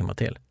prata en halvtimme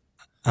till.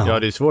 Ja,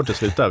 det är svårt att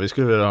sluta. Vi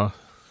skulle vilja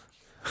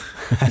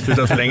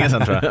sluta för länge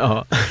sedan tror jag.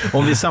 Ja.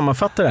 Om vi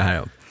sammanfattar det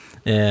här då.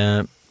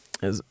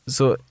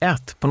 Så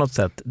på något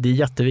sätt, det är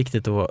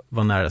jätteviktigt att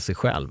vara nära sig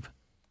själv.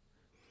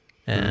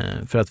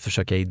 För att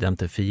försöka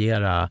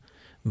identifiera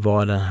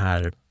vad den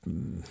här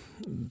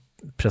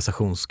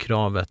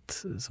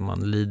prestationskravet som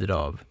man lider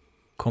av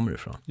kommer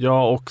ifrån.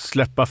 Ja, och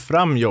släppa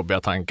fram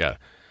jobbiga tankar.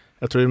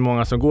 Jag tror det är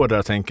många som går där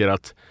och tänker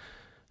att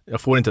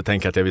jag får inte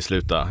tänka att jag vill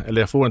sluta.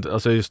 Eller jag får inte,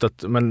 alltså just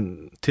att,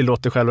 men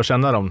tillåt dig själv att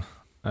känna dem,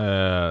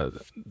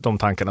 de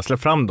tankarna, släpp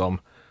fram dem,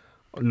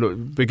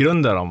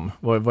 begrunda dem.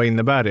 Vad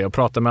innebär det? Och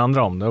prata med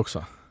andra om det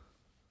också.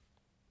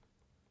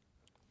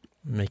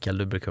 Mikael,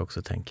 du brukar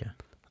också tänka.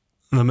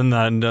 Nej,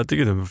 men jag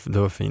tycker det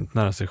var fint,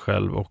 nära sig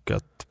själv och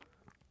att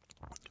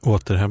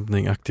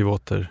aktiv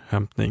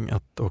återhämtning,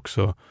 att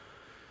också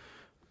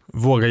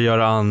våga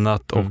göra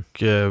annat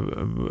och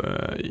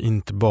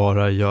inte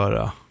bara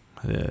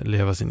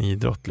leva sin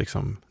idrott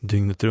liksom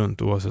dygnet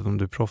runt, oavsett om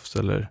du är proffs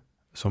eller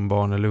som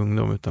barn eller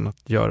ungdom, utan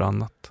att göra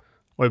annat.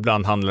 Och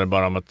ibland handlar det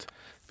bara om att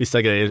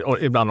vissa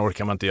grejer, ibland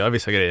orkar man inte göra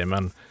vissa grejer,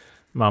 men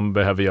man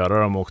behöver göra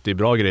dem och det är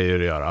bra grejer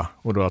att göra.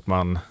 Och då att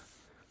man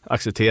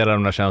accepterar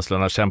de där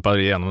känslorna, kämpar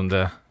igenom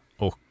det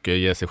och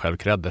ger sig själv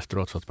cred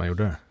efteråt för att man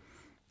gjorde det.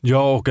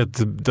 Ja, och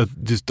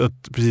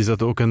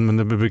men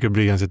det brukar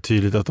bli ganska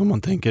tydligt att om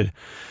man tänker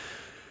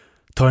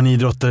ta en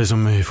idrottare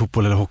som är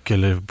fotboll eller hockey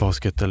eller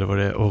basket eller vad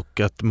det är, och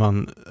att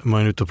man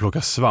är ute och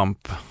plockar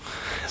svamp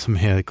som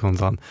är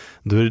konstant,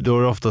 då är det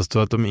oftast så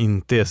att de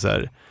inte är så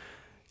här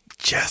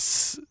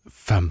yes,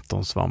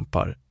 15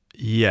 svampar.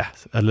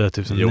 Yes. Eller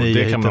typ så, nej,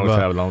 det kan man nog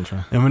tävla om,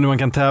 tror jag. Ja, men man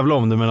kan tävla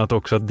om det, men att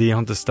också att det har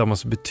inte samma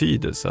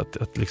betydelse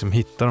att liksom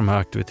hitta de här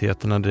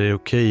aktiviteterna där det är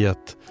okej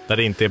att där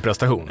det inte är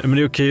prestation. Men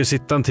det är okej att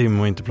sitta en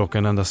timme och inte plocka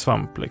en enda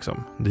svamp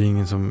liksom. Det är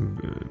ingen som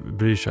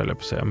bryr sig, eller på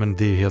att säga, men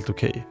det är helt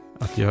okej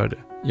att göra det.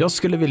 Jag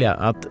skulle vilja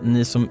att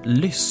ni som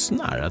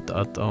lyssnar,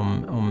 att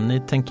om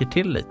ni tänker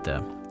till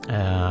lite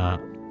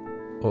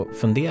och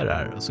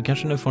funderar, så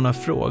kanske ni får några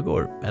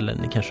frågor eller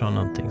ni kanske har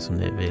någonting som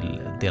ni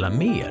vill dela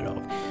med er av.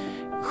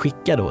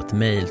 Skicka då ett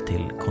mejl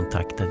till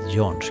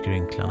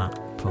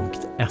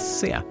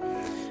kontaktet@jarnskrynklarna.se.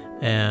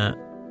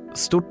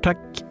 Stort tack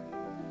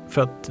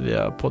för att vi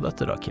har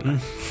poddat idag, killar.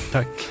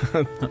 Tack.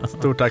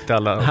 Stort tack till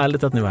alla.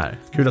 Härligt att ni var här.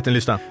 Kul att ni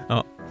lyssnade.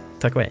 Ja,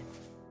 tack och hej.